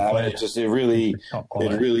every game. Yeah, it really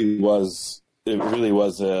was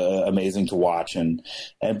amazing to watch,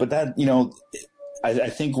 but that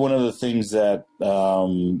I think one of the things that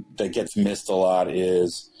that gets missed a lot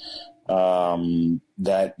is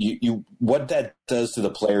that you what that does to the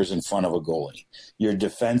players in front of a goalie. Your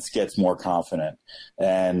defense gets more confident,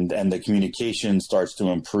 and the communication starts to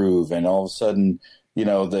improve, and all of a sudden,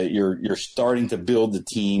 that you're starting to build the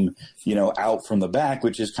team, out from the back,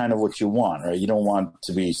 which is kind of what you want, right? You don't want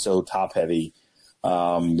to be so top heavy,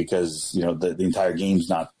 because the entire game's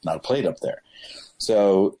not played up there.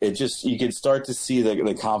 So you could start to see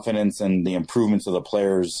the confidence and the improvements of the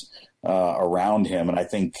players around him. And I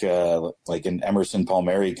think like an Emerson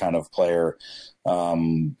Palmieri kind of player,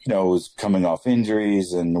 was coming off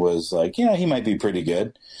injuries and was like, he might be pretty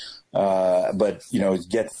good. But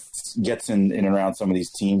gets in and around some of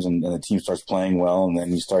these teams, and the team starts playing well, and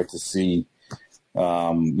then you start to see,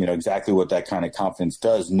 exactly what that kind of confidence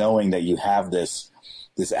does, knowing that you have this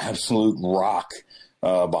absolute rock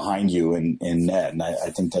behind you in net. And I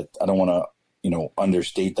think that I don't want to,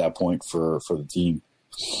 understate that point for the team.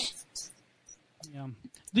 Yeah.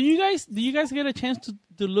 Do you guys get a chance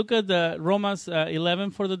to look at the Roma's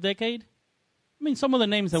 11 for the decade? I mean, some of the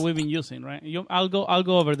names that we've been using, right? I'll go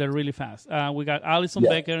over there really fast. We got Alisson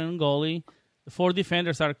Becker in goalie. The 4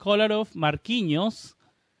 defenders are Kolarov, Marquinhos,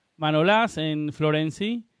 Manolas, and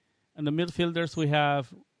Florenzi. And the midfielders, we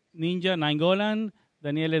have Ninja, Nainggolan,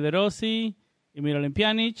 Daniele De Rossi, Emilio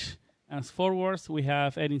Pjanic. As forwards, we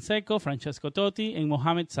have Edin Dzeko, Francesco Totti, and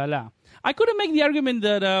Mohamed Salah. I couldn't make the argument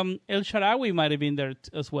that El Shaarawy might have been there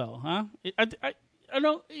as well, huh? I don't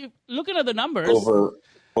know. Looking at the numbers...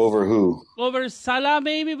 Over who? Over Salah,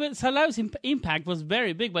 maybe, but Salah's impact was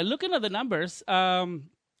very big. But looking at the numbers, I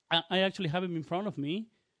actually have him in front of me.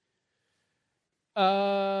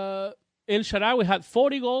 El Shaarawy had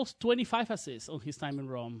 40 goals, 25 assists on his time in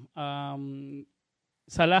Rome.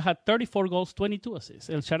 Salah had 34 goals, 22 assists.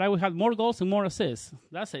 El Shaarawy had more goals and more assists.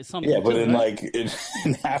 That's something. Yeah, but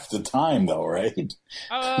in half the time, though, right?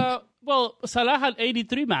 Well, Salah had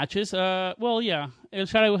 83 matches. El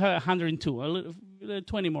Shaarawy had 102.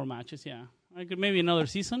 20 more matches, yeah. Maybe another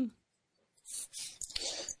season.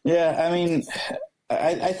 Yeah, I mean,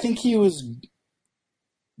 I think he was.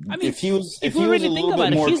 I mean, if we really think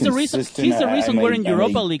about it, he's the reason we're in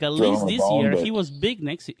Europa League at least this year. He was big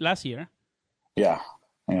last year. Yeah.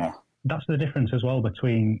 That's the difference as well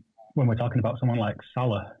between when we're talking about someone like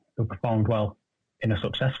Salah, who performed well in a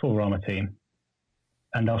successful Roma team,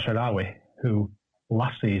 and El Shaarawy, who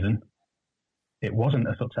last season, it wasn't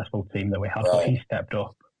a successful team that we had, but he stepped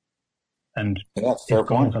up. And his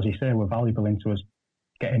goals, as you say, were valuable into us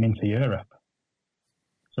getting into Europe.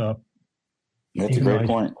 So that's a great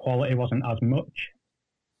point. Quality wasn't as much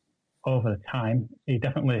over the time. He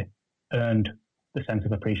definitely earned the sense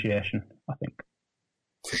of appreciation, I think.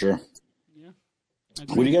 For sure. Yeah.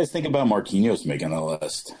 What do you guys think about Marquinhos making the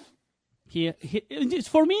list?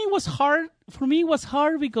 For me, it was hard.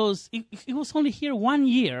 Because he was only here 1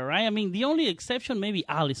 year, right? I mean, the only exception maybe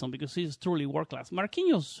Alisson, because he's truly world class.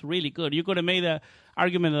 Marquinhos really good. You could have made the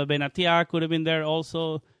argument that Benatia could have been there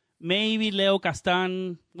also. maybe Leo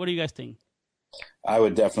Castan. What do you guys think? I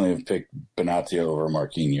would definitely have picked Benatia over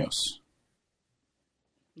Marquinhos.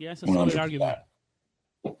 Yeah, it's a solid argument.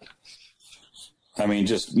 I mean,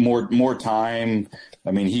 just more time.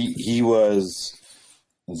 I mean, he was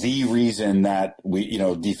the reason that we,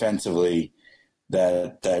 defensively,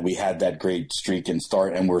 that we had that great streak and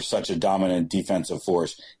start, and we're such a dominant defensive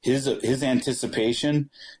force. His anticipation,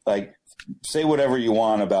 like, say whatever you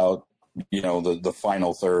want about, the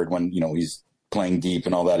final third when, he's playing deep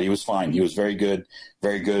and all that. He was fine. He was very good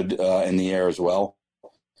in the air as well.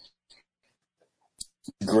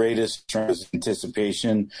 Greatest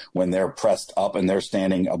anticipation when they're pressed up and they're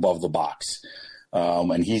standing above the box.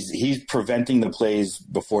 And he's preventing the plays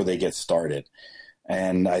before they get started.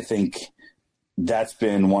 And I think that's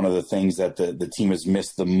been one of the things that the team has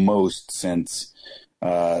missed the most since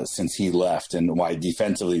he left, and why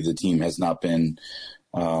defensively the team has not been,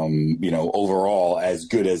 overall as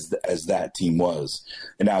good as that team was.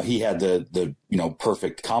 And now he had the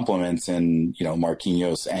perfect complements in,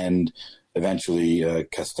 Marquinhos and eventually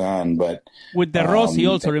Castan, but with De Rossi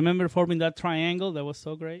also, remember forming that triangle? That was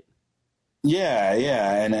so great. Yeah,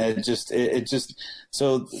 and it just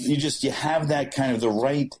so you have that kind of the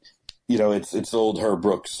right. It's the old Herb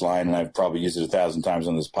Brooks line, and I've probably used it 1,000 times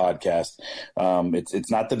on this podcast.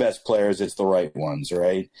 It's not the best players, it's the right ones,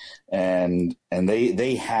 right? And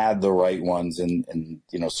they had the right ones in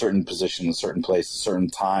certain positions, certain places, certain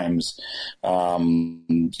times.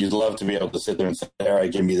 You'd love to be able to sit there and say, all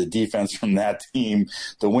right, give me the defense from that team,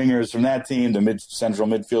 the wingers from that team, the central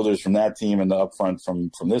midfielders from that team, and the up front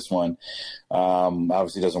from this one.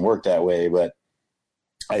 Obviously it doesn't work that way, but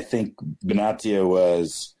I think Benatia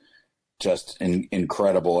was just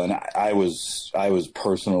incredible, and I was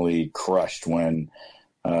personally crushed when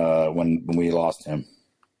we lost him.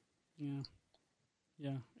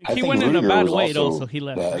 Yeah. He went in a bad way. Also, he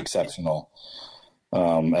left. Exceptional,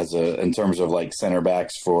 in terms of like center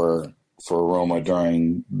backs for Roma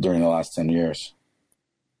during the last 10 years.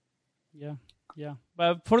 Yeah.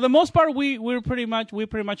 But for the most part, we pretty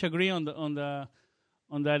much agree on that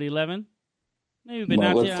 11. Maybe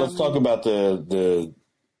Benatia. Let's talk about the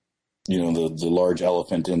large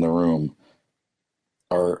elephant in the room,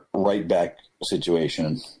 our right back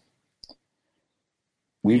situation.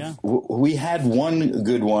 We had one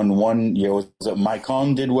good one year. Was it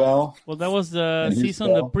Maicon did well? Well, that was the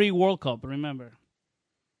season, the pre-World Cup, remember?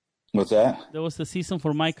 What's that? That was the season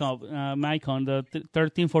for Maicon, the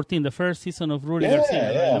 13-14, the first season of Rudy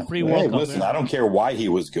Garcia, the pre-World Cup. Listen, I don't care why he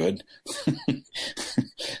was good,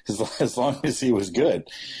 as long as he was good.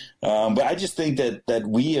 But I just think that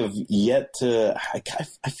we have yet to.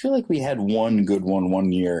 I feel like we had one good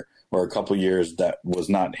one year or a couple years that was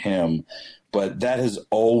not him, but that has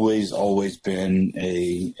always been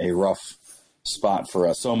a rough spot for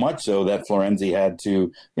us. So much so that Florenzi had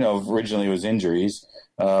to, originally it was injuries,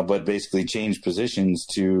 but basically changed positions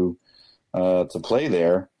to play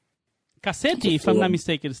there. Cassetti, if I'm not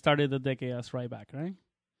mistaken, started the decade as right back, right?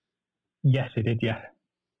 Yes, he did. Yeah.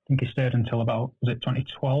 I think he stayed until about, was it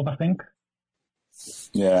 2012, I think?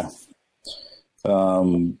 Yeah.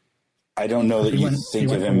 I don't know that you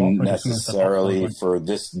think of him necessarily for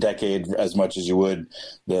this decade as much as you would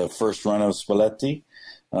the first run of Spalletti,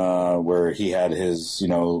 where he had his,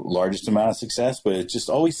 largest amount of success. But it just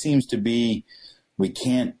always seems to be we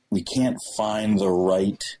can't find the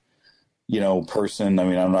right, person. I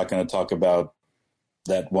mean, I'm not going to talk about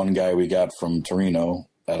that one guy we got from Torino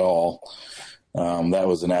at all. That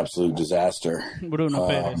was an absolute disaster. Bruno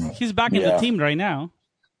Perez. He's back in the team right now.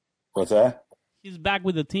 What's that? He's back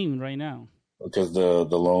with the team right now. Because the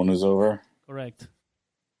loan is over? Correct.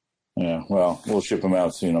 Yeah, well, we'll ship him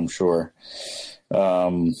out soon, I'm sure.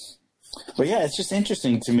 But yeah, it's just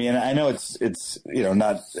interesting to me, and I know it's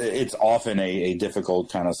it's often a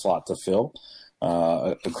difficult kind of slot to fill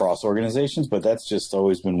across organizations, but that's just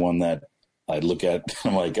always been one that I look at.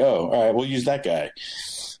 I'm like, oh, all right, we'll use that guy.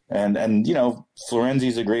 And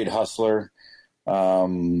Florenzi's a great hustler.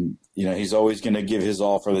 He's always going to give his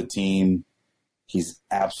all for the team. He's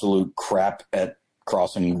absolute crap at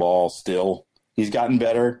crossing the ball still. He's gotten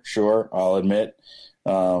better, sure, I'll admit.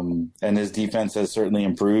 And his defense has certainly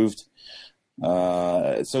improved.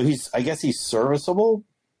 So I guess he's serviceable,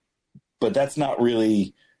 but that's not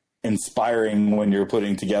really inspiring when you're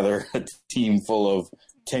putting together a team full of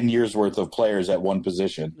 10 years worth of players at one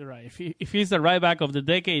position. Right. If he's the right back of the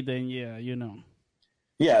decade, then yeah,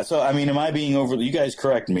 Yeah, so I mean, am I being overly? You guys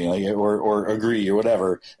correct me, or agree, or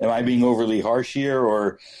whatever. Am I being overly harsh here,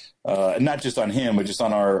 or not just on him, but just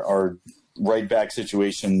on our right back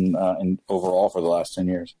situation and overall for the last 10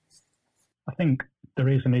 years? I think the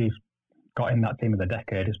reason he's got in that team of the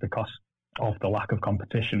decade is because of the lack of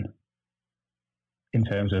competition in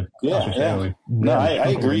terms of, as we say, really no, I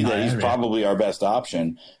agree that he's area. probably our best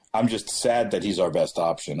option. I'm just sad that he's our best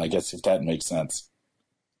option, I guess, if that makes sense.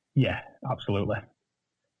 Yeah, absolutely.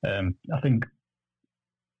 I think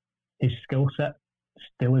his skill set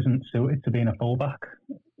still isn't suited to being a fullback.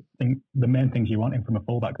 I think the main things you want him from a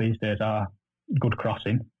fullback these days are good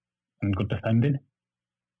crossing and good defending.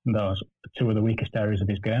 And those are two of the weakest areas of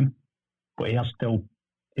his game. But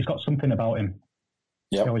he's got something about him.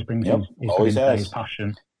 Yep. He always brings his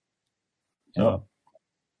passion. So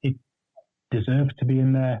he deserves to be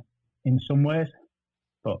in there in some ways,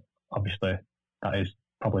 but obviously that is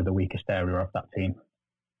probably the weakest area of that team.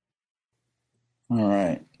 All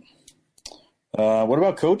right. What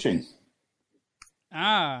about coaching?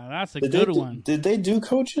 That's a good one. Did they do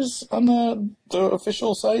coaches on the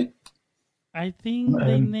official site? I think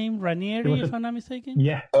they named Ranieri, if I'm not mistaken.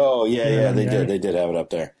 Yeah. Oh, yeah, they did. They did have it up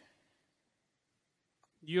there.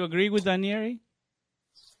 Do you agree with Ranieri?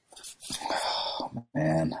 Oh,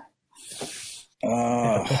 man.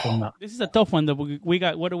 This is a tough one. That we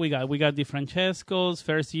got. What do we got? We got Di Francesco's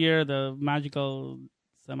first year, the magical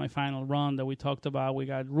semifinal run that we talked about. We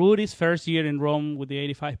got Rudy's first year in Rome with the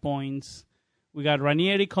 85 points. We got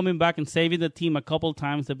Ranieri coming back and saving the team a couple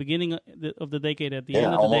times, the beginning of the decade, at the end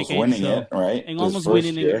of the almost decade. Winning it, right? And almost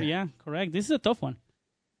winning it. Yeah, correct. This is a tough one.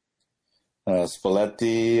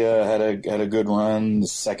 Spalletti had a good run. The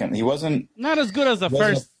second, he wasn't... Not as good as the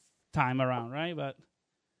first time around, right? But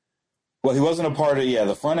well, he wasn't a part of... Yeah,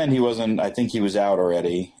 the front end, he wasn't... I think he was out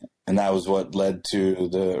already, and that was what led to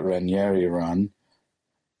the Ranieri run.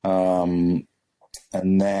 And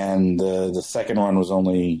then the second run was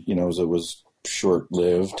only, it was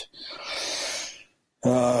short-lived.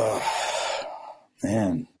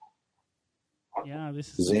 Man. Yeah,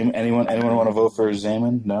 this is... Anyone want to vote for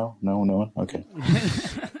Zeman? No one? Okay.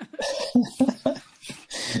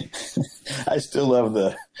 I still love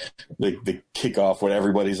the kickoff when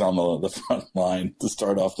everybody's on the front line to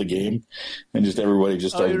start off the game, and just everybody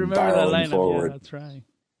just started barreling forward. Yeah, that's right.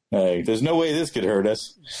 Hey, there's no way this could hurt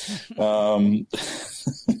us.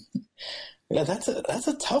 Yeah, that's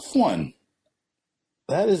a tough one.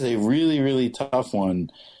 That is a really, really tough one.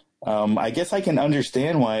 I guess I can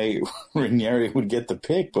understand why Ranieri would get the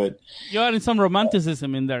pick, but you're adding some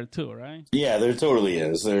romanticism in there too, right? Yeah, there totally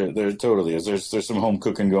is. There totally is. There's some home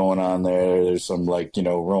cooking going on there. There's some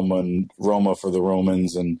Roma for the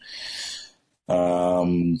Romans, and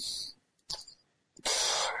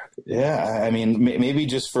yeah. I mean, maybe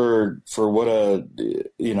just for what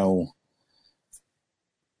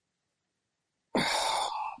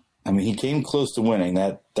I mean, he came close to winning.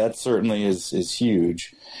 That certainly is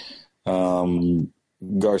huge.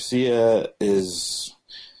 Garcia is,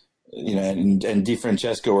 and Di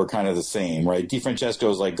Francesco are kind of the same, right? Di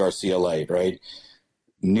Francesco is like Garcia light, right?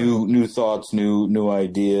 New thoughts, new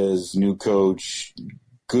ideas, new coach.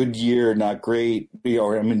 Good year, not great.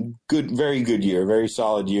 Good, very good year, very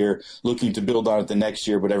solid year. Looking to build on it the next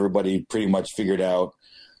year, but everybody pretty much figured out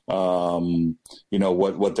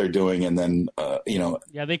what they're doing, and then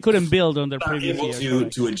yeah, they couldn't build on their previous year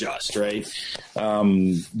to adjust, right?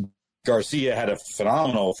 Garcia had a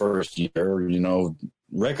phenomenal first year,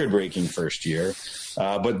 record-breaking first year,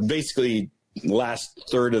 but basically last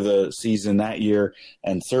third of the season that year,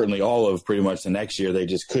 and certainly all of pretty much the next year, they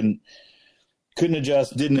just couldn't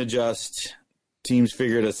adjust, didn't adjust. Teams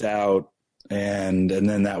figured us out, and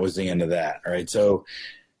then that was the end of that, right? So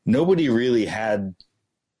nobody really had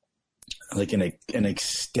like an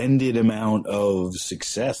extended amount of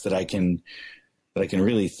success that I can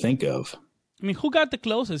really think of. I mean, who got the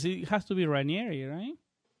closest? It has to be Ranieri, right?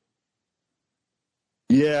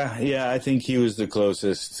 Yeah, I think he was the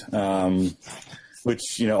closest,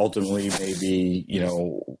 which ultimately may be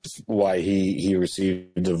why he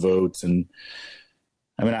received the votes. And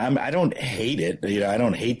I mean, I don't hate it. I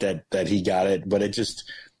don't hate that he got it, but it just.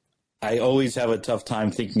 I always have a tough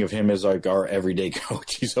time thinking of him as like our everyday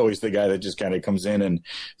coach. He's always the guy that just kind of comes in and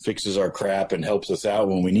fixes our crap and helps us out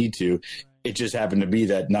when we need to. It just happened to be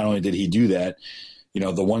that not only did he do that,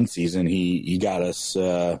 the one season he got us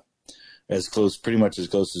pretty much as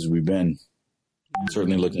close as we've been.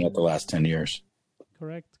 Certainly looking at the last 10 years.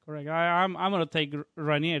 Correct. I'm going to take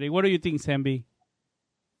Ranieri. What do you think, Sambi?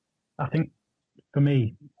 I think for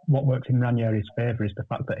me, what works in Ranieri's favour is the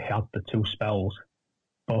fact that he had the two spells,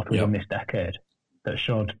 both within this decade, that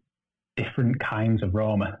showed different kinds of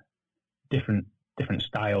Roma, different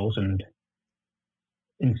styles, and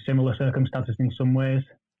in similar circumstances in some ways,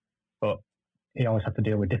 but he always had to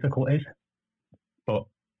deal with difficulties. But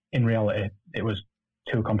in reality, it was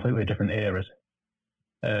two completely different eras.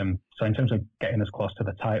 So in terms of getting us close to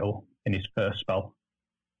the title in his first spell,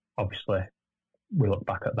 obviously we look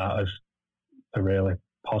back at that as a really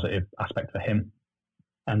positive aspect for him.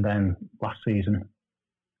 And then last season,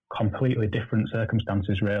 completely different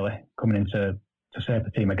circumstances really, coming in to save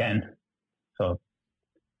the team again. So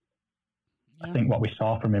I think what we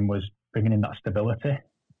saw from him was bringing in that stability,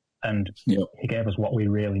 and he gave us what we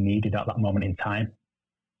really needed at that moment in time.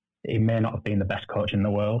 He may not have been the best coach in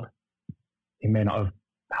the world. He may not have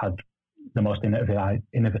had the most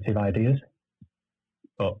innovative ideas,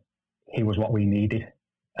 but he was what we needed.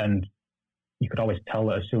 And you could always tell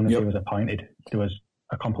that as soon as he was appointed, there was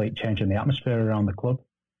a complete change in the atmosphere around the club.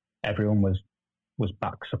 Everyone was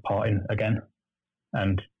back supporting again,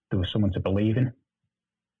 and there was someone to believe in.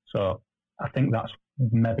 So I think that's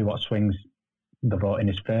maybe what swings the vote in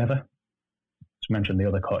his favour. As mentioned, the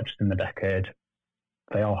other coaches in the decade,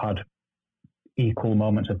 they all had equal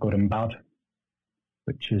moments of good and bad,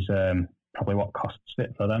 which is probably what costs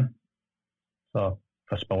it for them. So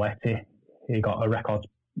for Spalletti, he got a record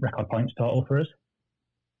points total for us,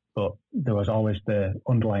 but there was always the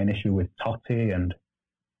underlying issue with Totti, and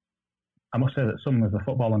I must say that some of the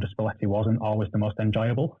football under Spalletti wasn't always the most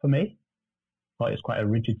enjoyable for me. I thought it's quite a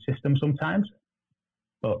rigid system sometimes,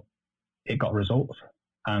 but it got results,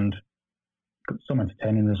 and some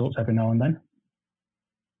entertaining results every now and then.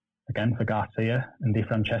 Again, for Garcia and Di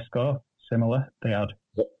Francesco, similar. They had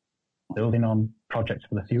building on projects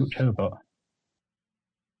for the future, but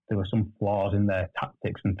there were some flaws in their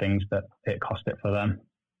tactics and things that it cost it for them.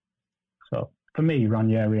 So for me,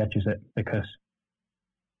 Ranieri edges it because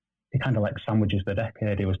he kind of like sandwiches the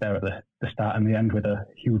decade. He was there at the start and the end with a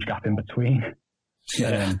huge gap in between.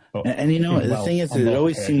 And you know, the thing is, it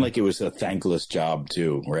always seemed like it was a thankless job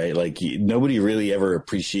too, right? Like nobody really ever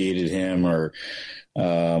appreciated him or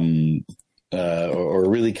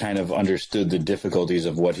really kind of understood the difficulties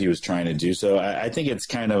of what he was trying to do. So I think it's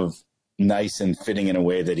kind of nice and fitting in a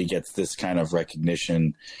way that he gets this kind of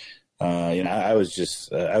recognition. I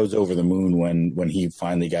was over the moon when he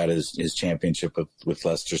finally got his championship with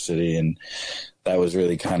Leicester City, and that was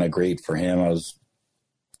really kind of great for him.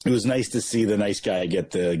 It was nice to see the nice guy get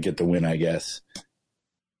the win, I guess.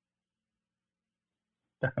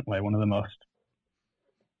 Definitely one of the most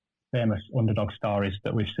famous underdog stories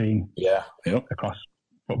that we've seen across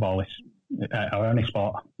football, or any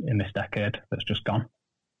sport in this decade that's just gone.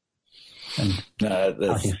 And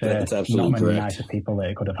as you say, that's absolutely not many nicer people that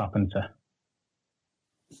it could have happened to.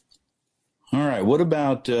 All right, what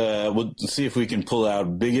about, we'll see if we can pull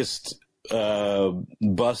out biggest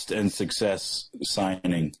bust and success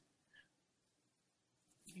signing.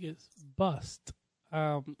 Biggest bust.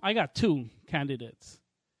 I got two candidates.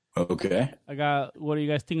 Okay. What do you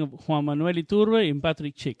guys think of Juan Manuel Iturbe and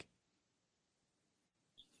Patrick Schick?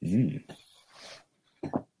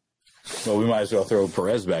 Well, we might as well throw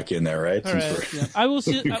Perez back in there, right? I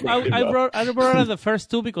brought out the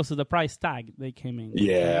first two because of the price tag they came in.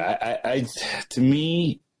 Yeah, I to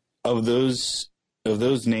me, of those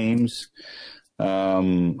names,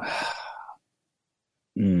 that's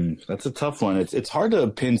a tough one. It's hard to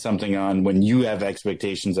pin something on when you have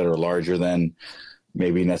expectations that are larger than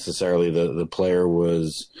maybe necessarily the player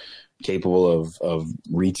was capable of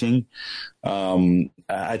reaching.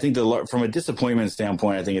 I think from a disappointment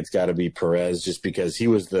standpoint, I think it's got to be Perez, just because he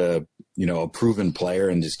was a proven player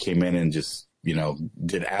and just came in and just,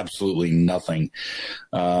 did absolutely nothing.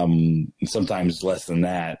 Sometimes less than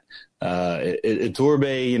that.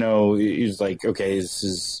 Iturbe, he's like, okay,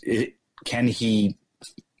 can he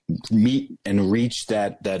meet and reach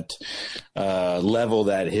that level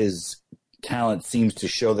that his talent seems to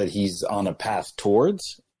show that he's on a path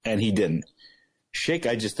towards? And he didn't. Schick,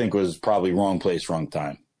 I just think, was probably wrong place, wrong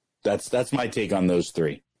time. That's my take on those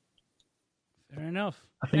three. Fair enough.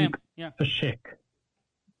 I think for Schick,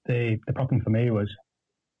 the problem for me was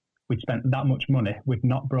we'd spent that much money. We'd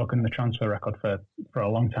not broken the transfer record for a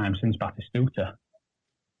long time since Batistuta.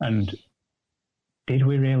 And did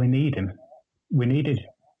we really need him? We needed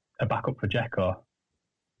a backup for Dzeko.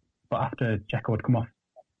 But after Dzeko had come off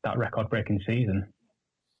that record-breaking season,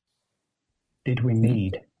 did we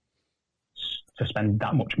need to spend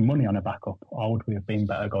that much money on a backup, or would we have been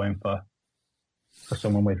better going for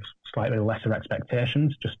someone with slightly lesser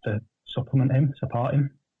expectations just to support him?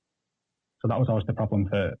 So that was always the problem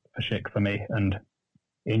for Schick for me, and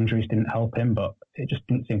injuries didn't help him, but it just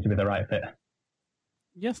didn't seem to be the right fit.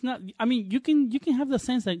 Yes, you can have the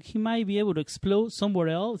sense that he might be able to explode somewhere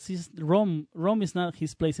else. Rome is not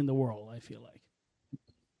his place in the world, I feel like.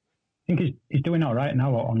 I think he's doing all right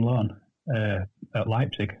now on loan at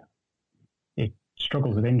Leipzig. He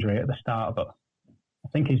struggled with injury at the start, but I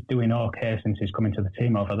think he's doing okay since he's coming to the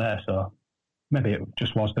team over there. So maybe it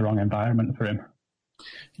just was the wrong environment for him.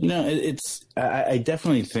 I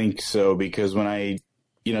definitely think so, because when I,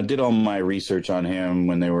 did all my research on him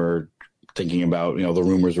when they were thinking about, the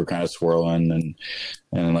rumors were kind of swirling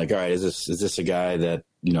and like, all right, is this a guy that,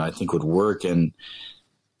 I think would work? And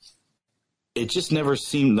it just never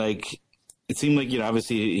seemed like,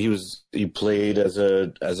 obviously he played as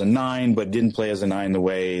a 9, but didn't play as a 9 the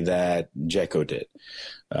way that Dzeko did.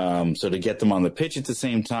 So to get them on the pitch at the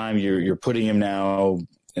same time, you're putting him now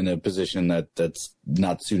in a position that's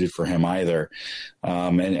not suited for him either.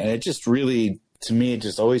 And it just really, to me, it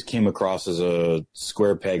just always came across as a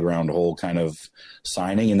square peg round hole kind of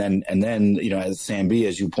signing. And then, as Sam B,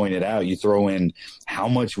 as you pointed out, you throw in how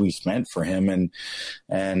much we spent for him. And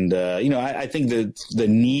I think that the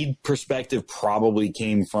need perspective probably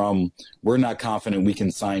came from, we're not confident we can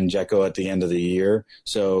sign Dzeko at the end of the year.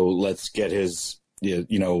 So let's get his,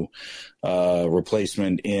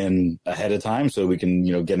 replacement in ahead of time so we can,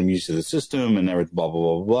 get him used to the system and everything, blah,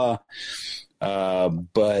 blah, blah, blah.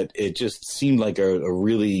 But it just seemed like a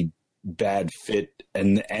really bad fit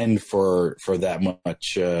and for that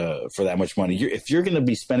much money. If you're going to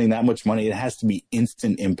be spending that much money, it has to be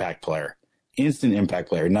instant impact player,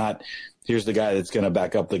 not here's the guy that's going to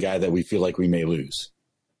back up the guy that we feel like we may lose.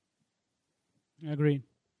 Agreed.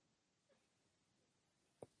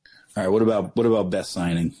 All right. What about best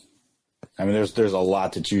signing? I mean, there's a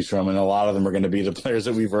lot to choose from, and a lot of them are going to be the players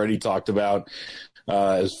that we've already talked about,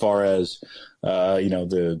 as far as,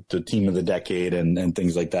 the team of the decade and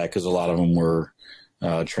things like that, because a lot of them were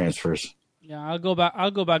transfers. Yeah, I'll go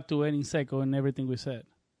back to Edin Dzeko and everything we said.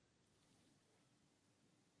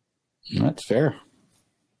 That's fair.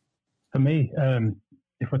 For me,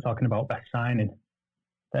 if we're talking about best signing,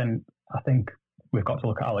 then I think we've got to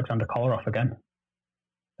look at Alexander Kolarov again.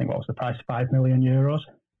 I think what was the price? €5 million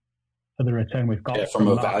for the return we've got. Yeah, from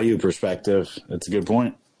a value perspective, that's a good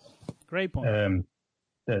point. Great point.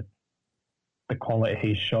 The quality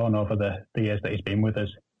he's shown over the years that he's been with us,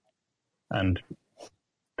 and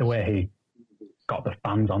the way he got the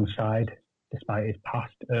fans on side despite his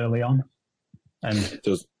past early on, and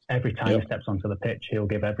every time he steps onto the pitch, he'll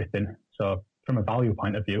give everything. So from a value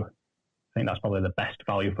point of view, I think that's probably the best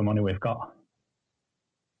value for money we've got.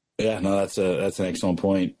 Yeah, no, that's an excellent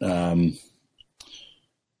point. The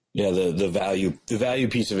value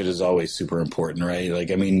piece of it is always super important, right?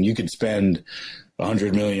 Like, I mean, you could spend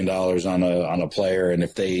 $100 million on a player, and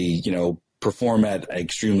if they, perform at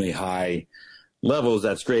extremely high levels,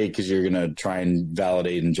 that's great, because you're going to try and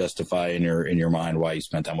validate and justify in your mind why you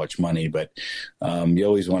spent that much money. But you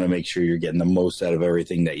always want to make sure you're getting the most out of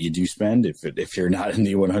everything that you do spend. If you're not in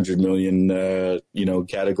the 100 million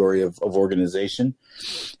category of organization,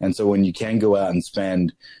 and so when you can go out and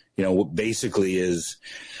spend, what basically is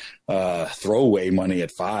throwaway money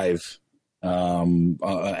at 5.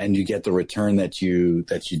 And you get the return that you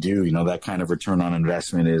do, that kind of return on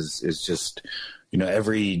investment is just,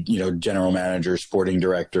 every, general manager, sporting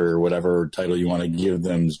director, whatever title you want to give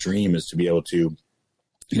them's dream is to be able to,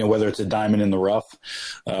 whether it's a diamond in the rough,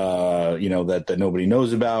 that nobody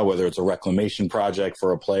knows about, whether it's a reclamation project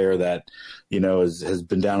for a player that, has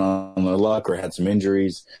been down on their luck or had some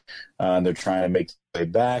injuries, they're trying to make way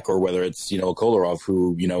back, or whether it's, Kolarov,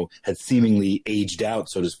 who, had seemingly aged out,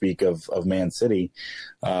 so to speak, of Man City,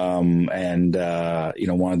 and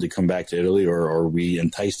wanted to come back to Italy, or we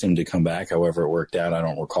enticed him to come back, however it worked out, I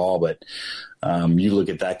don't recall, but you look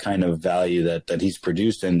at that kind of value that he's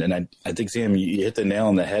produced, and I think, Sam, you hit the nail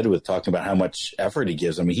on the head with talking about how much effort he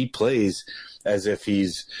gives. I mean, he plays as if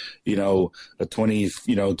he's, a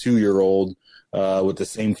 22-year-old, with the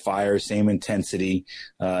same fire, same intensity,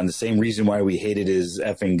 and the same reason why we hated his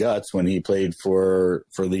effing guts when he played for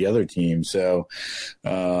the other team. So,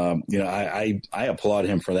 I applaud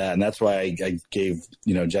him for that. And that's why I gave,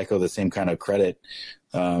 Dzeko the same kind of credit,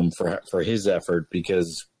 for his effort,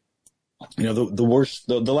 because,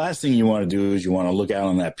 the last thing you want to do is you want to look out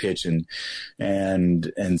on that pitch and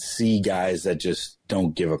see guys that just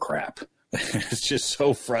don't give a crap. It's just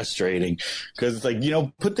so frustrating, because it's like,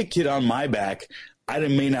 put the kid on my back. I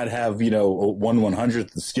may not have,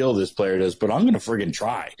 1/100th the skill this player does, but I'm going to friggin'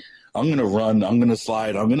 try. I'm going to run. I'm going to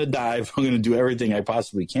slide. I'm going to dive. I'm going to do everything I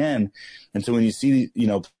possibly can. And so when you see,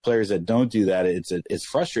 players that don't do that, it's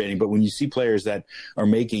frustrating. But when you see players that are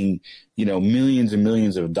making, millions and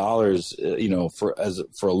millions of dollars, for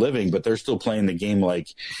a living, but they're still playing the game like,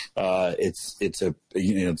 it's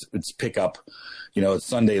pickup, it's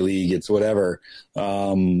Sunday league, it's whatever.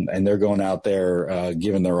 And they're going out there,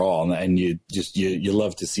 giving their all. And you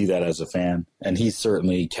love to see that as a fan. And he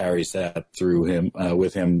certainly carries that through him,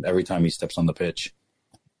 with him every time he steps on the pitch.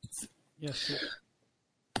 Yes.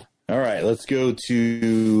 All right, let's go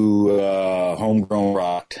to homegrown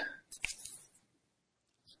rock.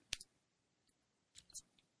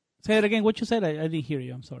 Say it again. What you said? I didn't hear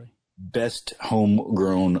you. I'm sorry. Best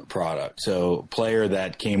homegrown product. So player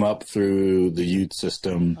that came up through the youth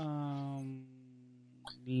system.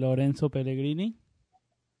 Lorenzo Pellegrini.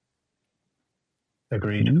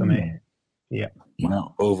 Agreed for me. Yeah.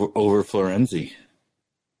 Wow. Over Florenzi.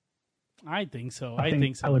 I think so. I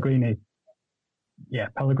think so. Pellegrini. Yeah,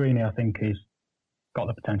 Pellegrini. I think he's got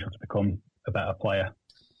the potential to become a better player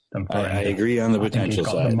than Florenzi. I agree on the potential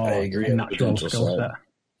side. I agree on the potential side.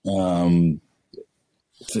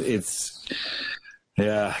 It's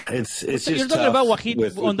just you're talking about what he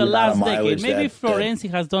on the last decade. Maybe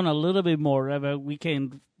Florenzi has done a little bit more, but we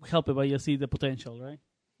can help it by just see the potential, right?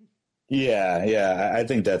 Yeah, I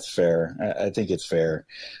think that's fair. I think it's fair.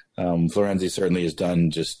 Florenzi certainly has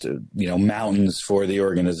done just mountains for the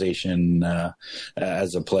organization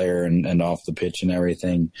as a player and off the pitch and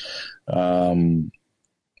everything. But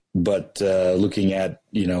looking at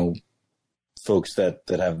folks that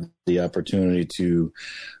have the opportunity to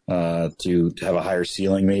have a higher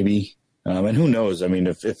ceiling, maybe. And who knows? I mean,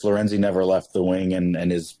 if Florenzi never left the wing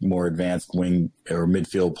and is more advanced wing or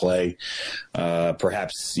midfield play,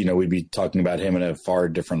 perhaps, we'd be talking about him in a far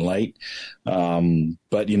different light.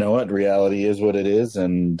 But you know what? Reality is what it is,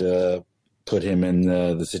 and put him in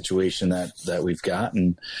the situation that we've got.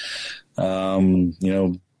 And,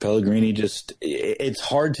 Pellegrini it's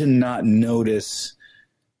hard to not notice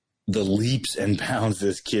the leaps and bounds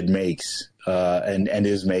this kid makes and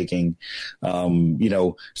is making,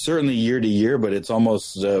 certainly year to year, but it's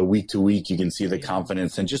almost week to week. You can see the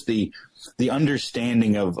confidence and just the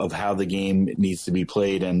understanding of how the game needs to be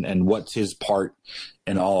played and what's his part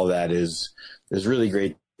and all of that is really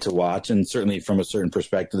great to watch. And certainly from a certain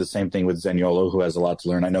perspective, the same thing with Zaniolo, who has a lot to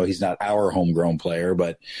learn. I know he's not our homegrown player,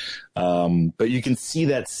 but you can see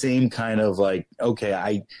that same kind of like,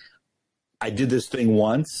 okay, I did this thing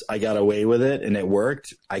once, I got away with it, and it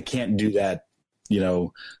worked. I can't do that,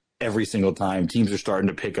 every single time. Teams are starting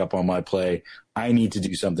to pick up on my play. I need to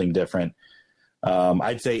do something different.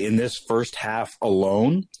 I'd say in this first half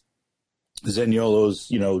alone,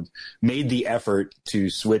 Zaniolo's, made the effort to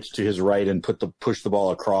switch to his right and push the ball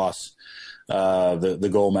across the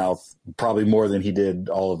goal mouth probably more than he did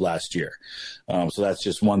all of last year. So that's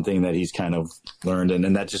just one thing that he's kind of learned,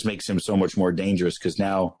 and that just makes him so much more dangerous because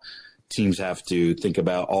now teams have to think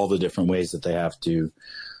about all the different ways that they have to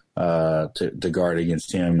guard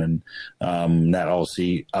against him, and that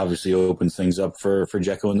obviously opens things up for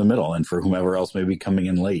Dzeko in the middle and for whomever else may be coming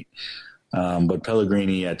in late. But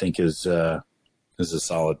Pellegrini, I think, is a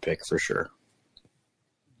solid pick for sure.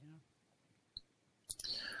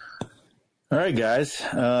 All right, guys.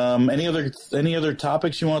 Any other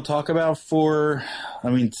topics you want to talk about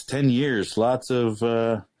it's 10 years,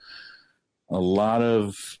 a lot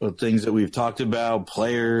of things that we've talked about,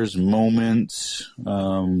 players, moments,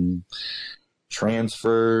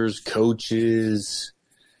 transfers, coaches,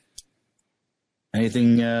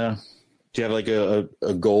 anything, do you have like a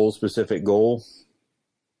specific goal?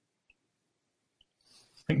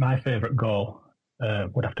 I think my favourite goal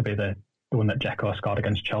would have to be the one that Dzeko scored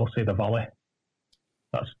against Chelsea, the volley.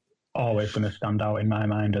 That's always going to stand out in my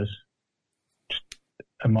mind as just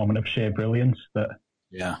a moment of sheer brilliance that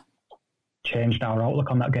changed our outlook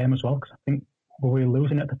on that game as well. Because I think were we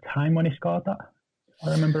losing at the time when he scored that? If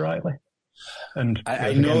I remember rightly. And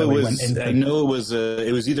I know it was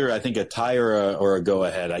either I think a tie or a go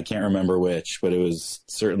ahead. I can't remember which, but it was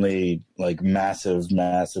certainly like massive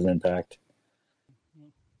impact.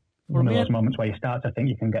 One of those moments where you start to think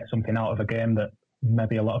you can get something out of a game that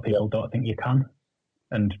maybe a lot of people don't think you can.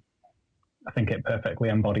 And I think it perfectly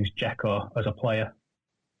embodies Dzeko as a player.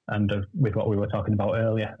 And with what we were talking about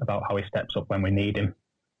earlier, about how he steps up when we need him.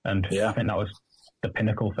 And I think that was the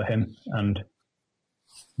pinnacle for him. And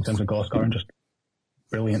in terms of goal scoring, just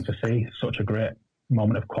brilliant to see. Such a great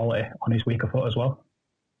moment of quality on his weaker foot as well.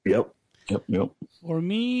 Yep. For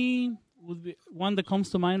me, one that comes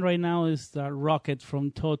to mind right now is the rocket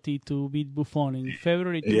from Totti to beat Buffon in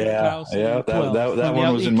February 2012. Yeah, that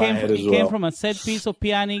one was in my head as well. It came from a set piece of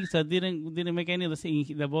Pjanic that didn't make any of the thing.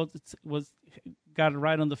 The ball got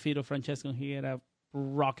right on the feet of Francesco, and he had a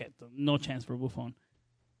rocket. No chance for Buffon.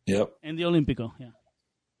 Yep. And the Olympico,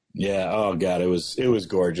 Yeah. Oh God, it was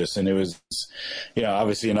gorgeous, and it was,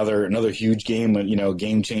 obviously another huge game,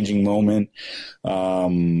 game changing moment.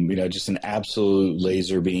 Just an absolute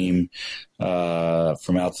laser beam.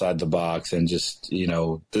 from outside the box, and just,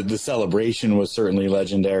 the celebration was certainly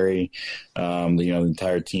legendary. The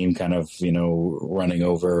entire team kind of, running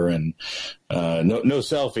over, and no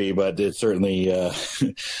selfie, but it certainly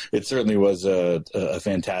was a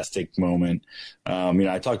fantastic moment.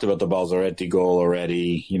 I talked about the Balzaretti goal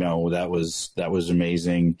already. That was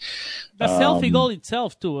amazing. The selfie goal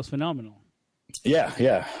itself too was phenomenal.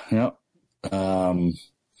 Yeah.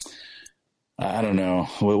 I don't know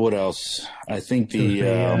what else. I think the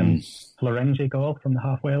Florenzi goal from the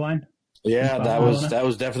halfway line. Yeah, that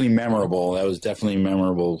was definitely memorable. He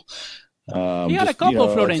had a couple,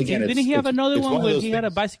 Florenzi. Didn't he have another one where he had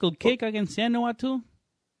a bicycle kick against Genoa too?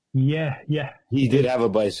 Yeah. He did have a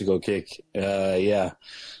bicycle kick. Yeah.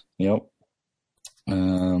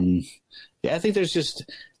 I think there's just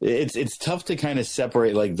it's tough to kind of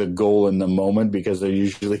separate like the goal and the moment, because they're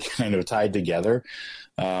usually kind of tied together.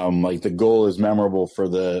 Like the goal is memorable for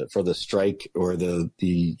the strike or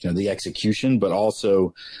the execution, but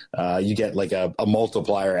also you get like a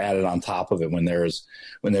multiplier added on top of it when there's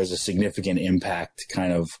a significant impact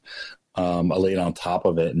kind of laid on top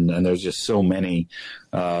of it, and there's just so many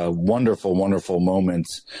wonderful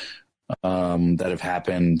moments that have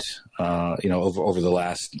happened over the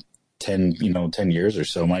last 10 years or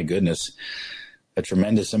so. My goodness. A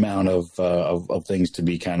tremendous amount of things to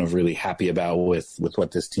be kind of really happy about with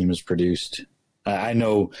what this team has produced. I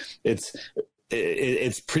know it's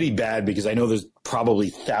pretty bad, because I know there's probably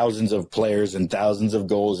thousands of players and thousands of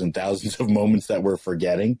goals and thousands of moments that we're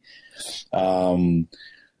forgetting.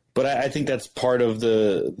 But I think that's part of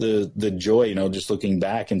the joy, just looking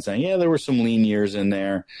back and saying, yeah, there were some lean years in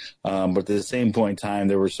there. But at the same point in time,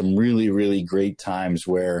 there were some really, really great times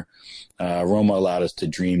where Roma allowed us to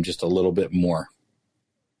dream just a little bit more.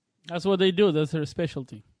 That's what they do. That's their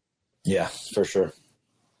specialty. Yeah, for sure.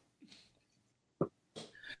 All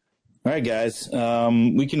right, guys.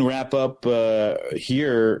 We can wrap up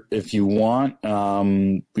here if you want.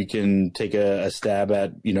 We can take a stab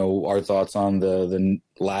at, our thoughts on the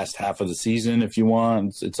last half of the season if you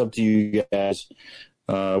want. It's up to you guys.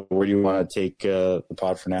 Where do you want to take the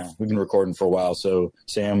pod for now? We've been recording for a while, so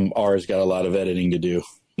Sam R's got a lot of editing to do.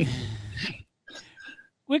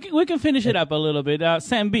 We can finish it up a little bit.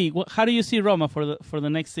 Sam B, how do you see Roma for the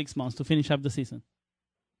next 6 months to finish up the season?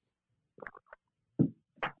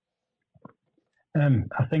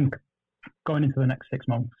 I think going into the next 6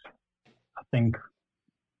 months, I think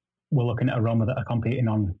we're looking at a Roma that are competing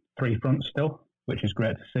on 3 fronts still, which is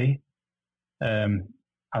great to see.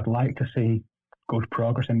 I'd like to see good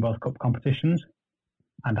progress in both cup competitions,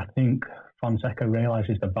 and I think Fonseca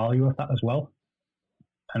realises the value of that as well.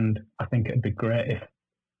 And I think it'd be great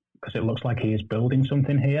because it looks like he is building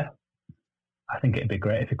something here. I think it'd be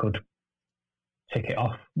great if he could tick it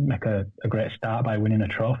off, make a great start by winning a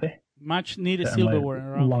trophy. Much needed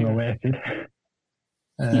silverware around long here. Awaited.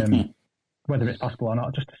 Whether it's possible or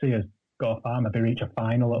not, just to see us go far, maybe reach a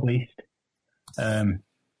final at least.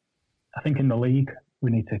 I think in the league,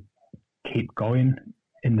 we need to keep going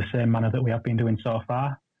in the same manner that we have been doing so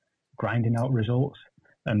far, grinding out results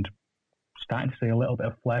and starting to see a little bit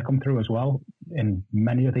of flair come through as well in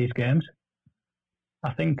many of these games.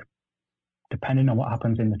 I think depending on what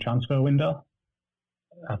happens in the transfer window,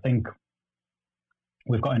 I think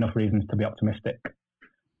we've got enough reasons to be optimistic.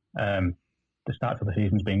 The start of the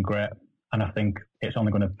season's been great, and I think it's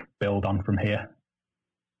only going to build on from here.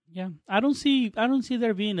 Yeah, I don't see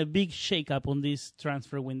there being a big shake-up on this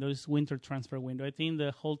transfer window, this winter transfer window. I think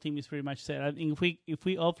the whole team is pretty much set. I think if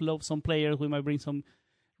we offload some players, we might bring some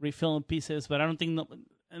refilling pieces, but I don't think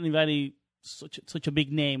anybody such a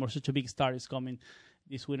big name or such a big star is coming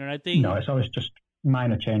this winter. I think no, it's always just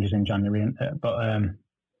minor changes in January, isn't it? But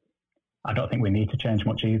I don't think we need to change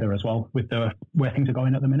much either as well with the way things are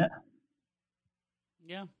going at the minute.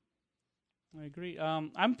 Yeah, I agree.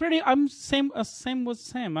 I'm same with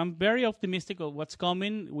Sam. I'm very optimistic of what's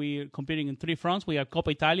coming. We're competing in 3 fronts. We have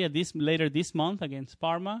Coppa Italia later this month against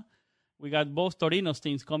Parma. We got both Torino's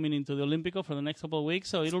teams coming into the Olimpico for the next couple of weeks,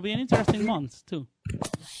 so it'll be an interesting month too.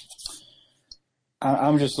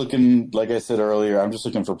 I'm just looking, like I said earlier, I'm just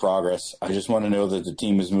looking for progress. I just want to know that the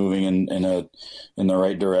team is moving in the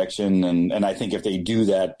right direction, and I think if they do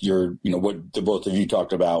that, what the both of you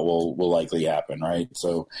talked about will likely happen, right?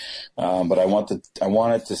 So, but I want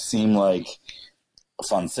it to seem like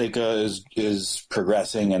Fonseca is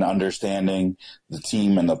progressing and understanding the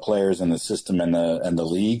team and the players and the system and the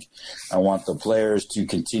league. I want the players to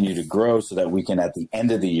continue to grow so that we can, at the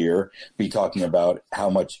end of the year, be talking about how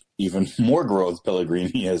much even more growth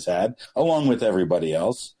Pellegrini has had, along with everybody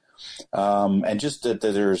else. And just that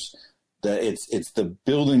there's it's the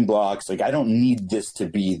building blocks. Like, I don't need this to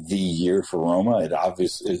be the year for Roma. It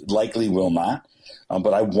likely will not.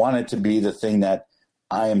 But I want it to be the thing that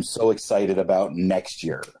I am so excited about next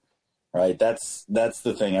year. Right? That's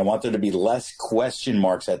the thing. I want there to be less question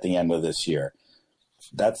marks at the end of this year.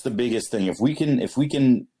 That's the biggest thing. If we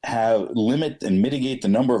can have limit and mitigate the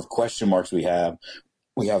number of question marks we have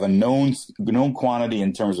a known quantity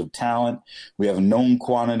in terms of talent. We have a known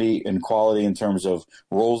quantity and quality in terms of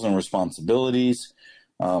roles and responsibilities,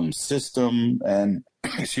 system, and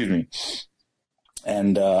excuse me.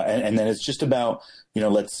 And then it's just about,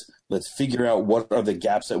 let's figure out what are the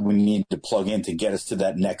gaps that we need to plug in to get us to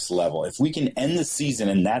that next level. If we can end the season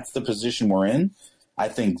and that's the position we're in, I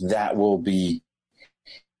think that will be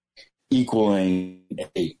equaling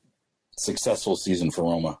a successful season for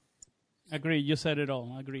Roma. Agreed. You said it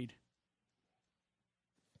all. Agreed.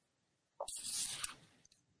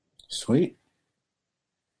 Sweet.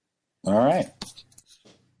 All right.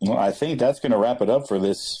 Well, I think that's going to wrap it up for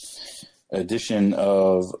this edition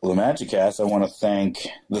of La Magicast. I want to thank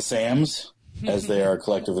the Sams, as they are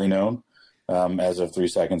collectively known, as of 3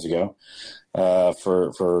 seconds ago,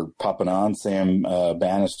 for popping on. Sam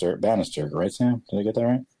Bannister, right, Sam? Did I get that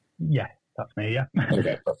right? Yeah, that's me, yeah.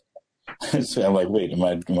 Okay, perfect. So I'm like, wait, am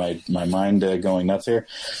my mind going nuts here?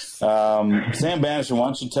 Sam Bannister, why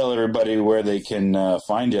don't you tell everybody where they can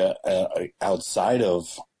find you outside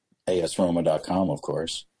of asroma.com, of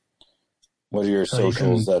course. What are your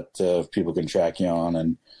socials that people can track you on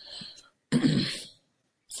and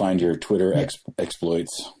find your Twitter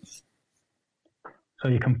exploits? So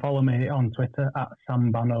you can follow me on Twitter at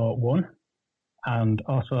sambano1. And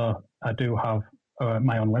also I do have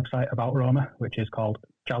my own website about Roma, which is called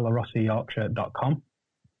giallorossiyorkshire.com.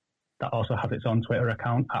 That also has its own Twitter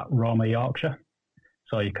account at Roma Yorkshire.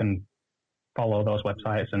 So you can follow those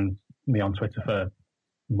websites and me on Twitter for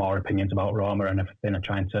more opinions about Roma and everything. I'm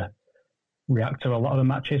trying to react to a lot of the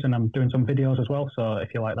matches and I'm doing some videos as well. So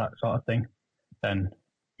if you like that sort of thing, then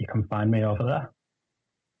you can find me over there.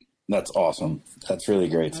 That's awesome. That's really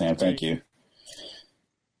great, Sam. Thank you.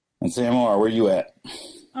 And Sam R, where are you at?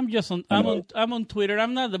 I'm on Twitter.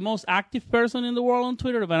 I'm not the most active person in the world on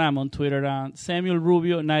Twitter, but I'm on Twitter. Samuel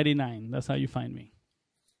Rubio 99. That's how you find me.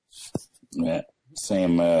 Yeah,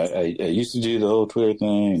 same. I used to do the whole Twitter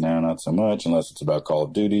thing. Now not so much, unless it's about Call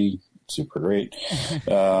of Duty. Super great.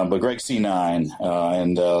 But Greg C9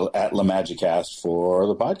 and at La Magicast for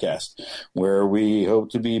the podcast, where we hope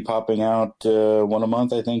to be popping out one a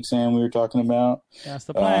month, I think, Sam, we were talking about. That's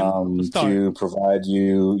the plan. To provide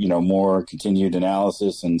you, more continued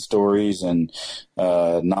analysis and stories and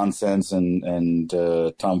nonsense and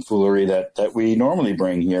tomfoolery that we normally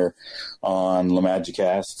bring here on La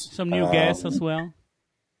Magicast. Some new guests as well.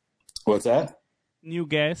 What's that? New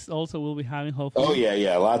guests also we'll be having, hopefully. Oh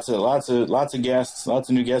yeah, lots of guests, lots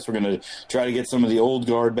of new guests. We're gonna try to get some of the old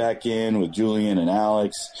guard back in with Julian and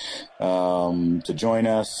Alex to join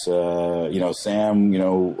us. Sam,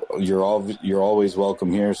 you're always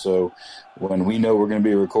welcome here. So when we know we're going to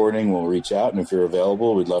be recording, we'll reach out, and if you're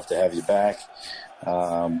available, we'd love to have you back.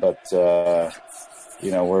 We're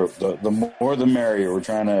the more the merrier. We're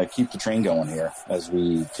trying to keep the train going here as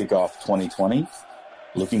we kick off 2020.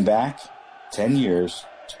 Looking back. 10 years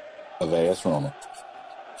of AS Roma.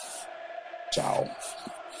 Ciao.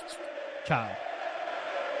 Ciao.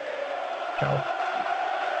 Ciao.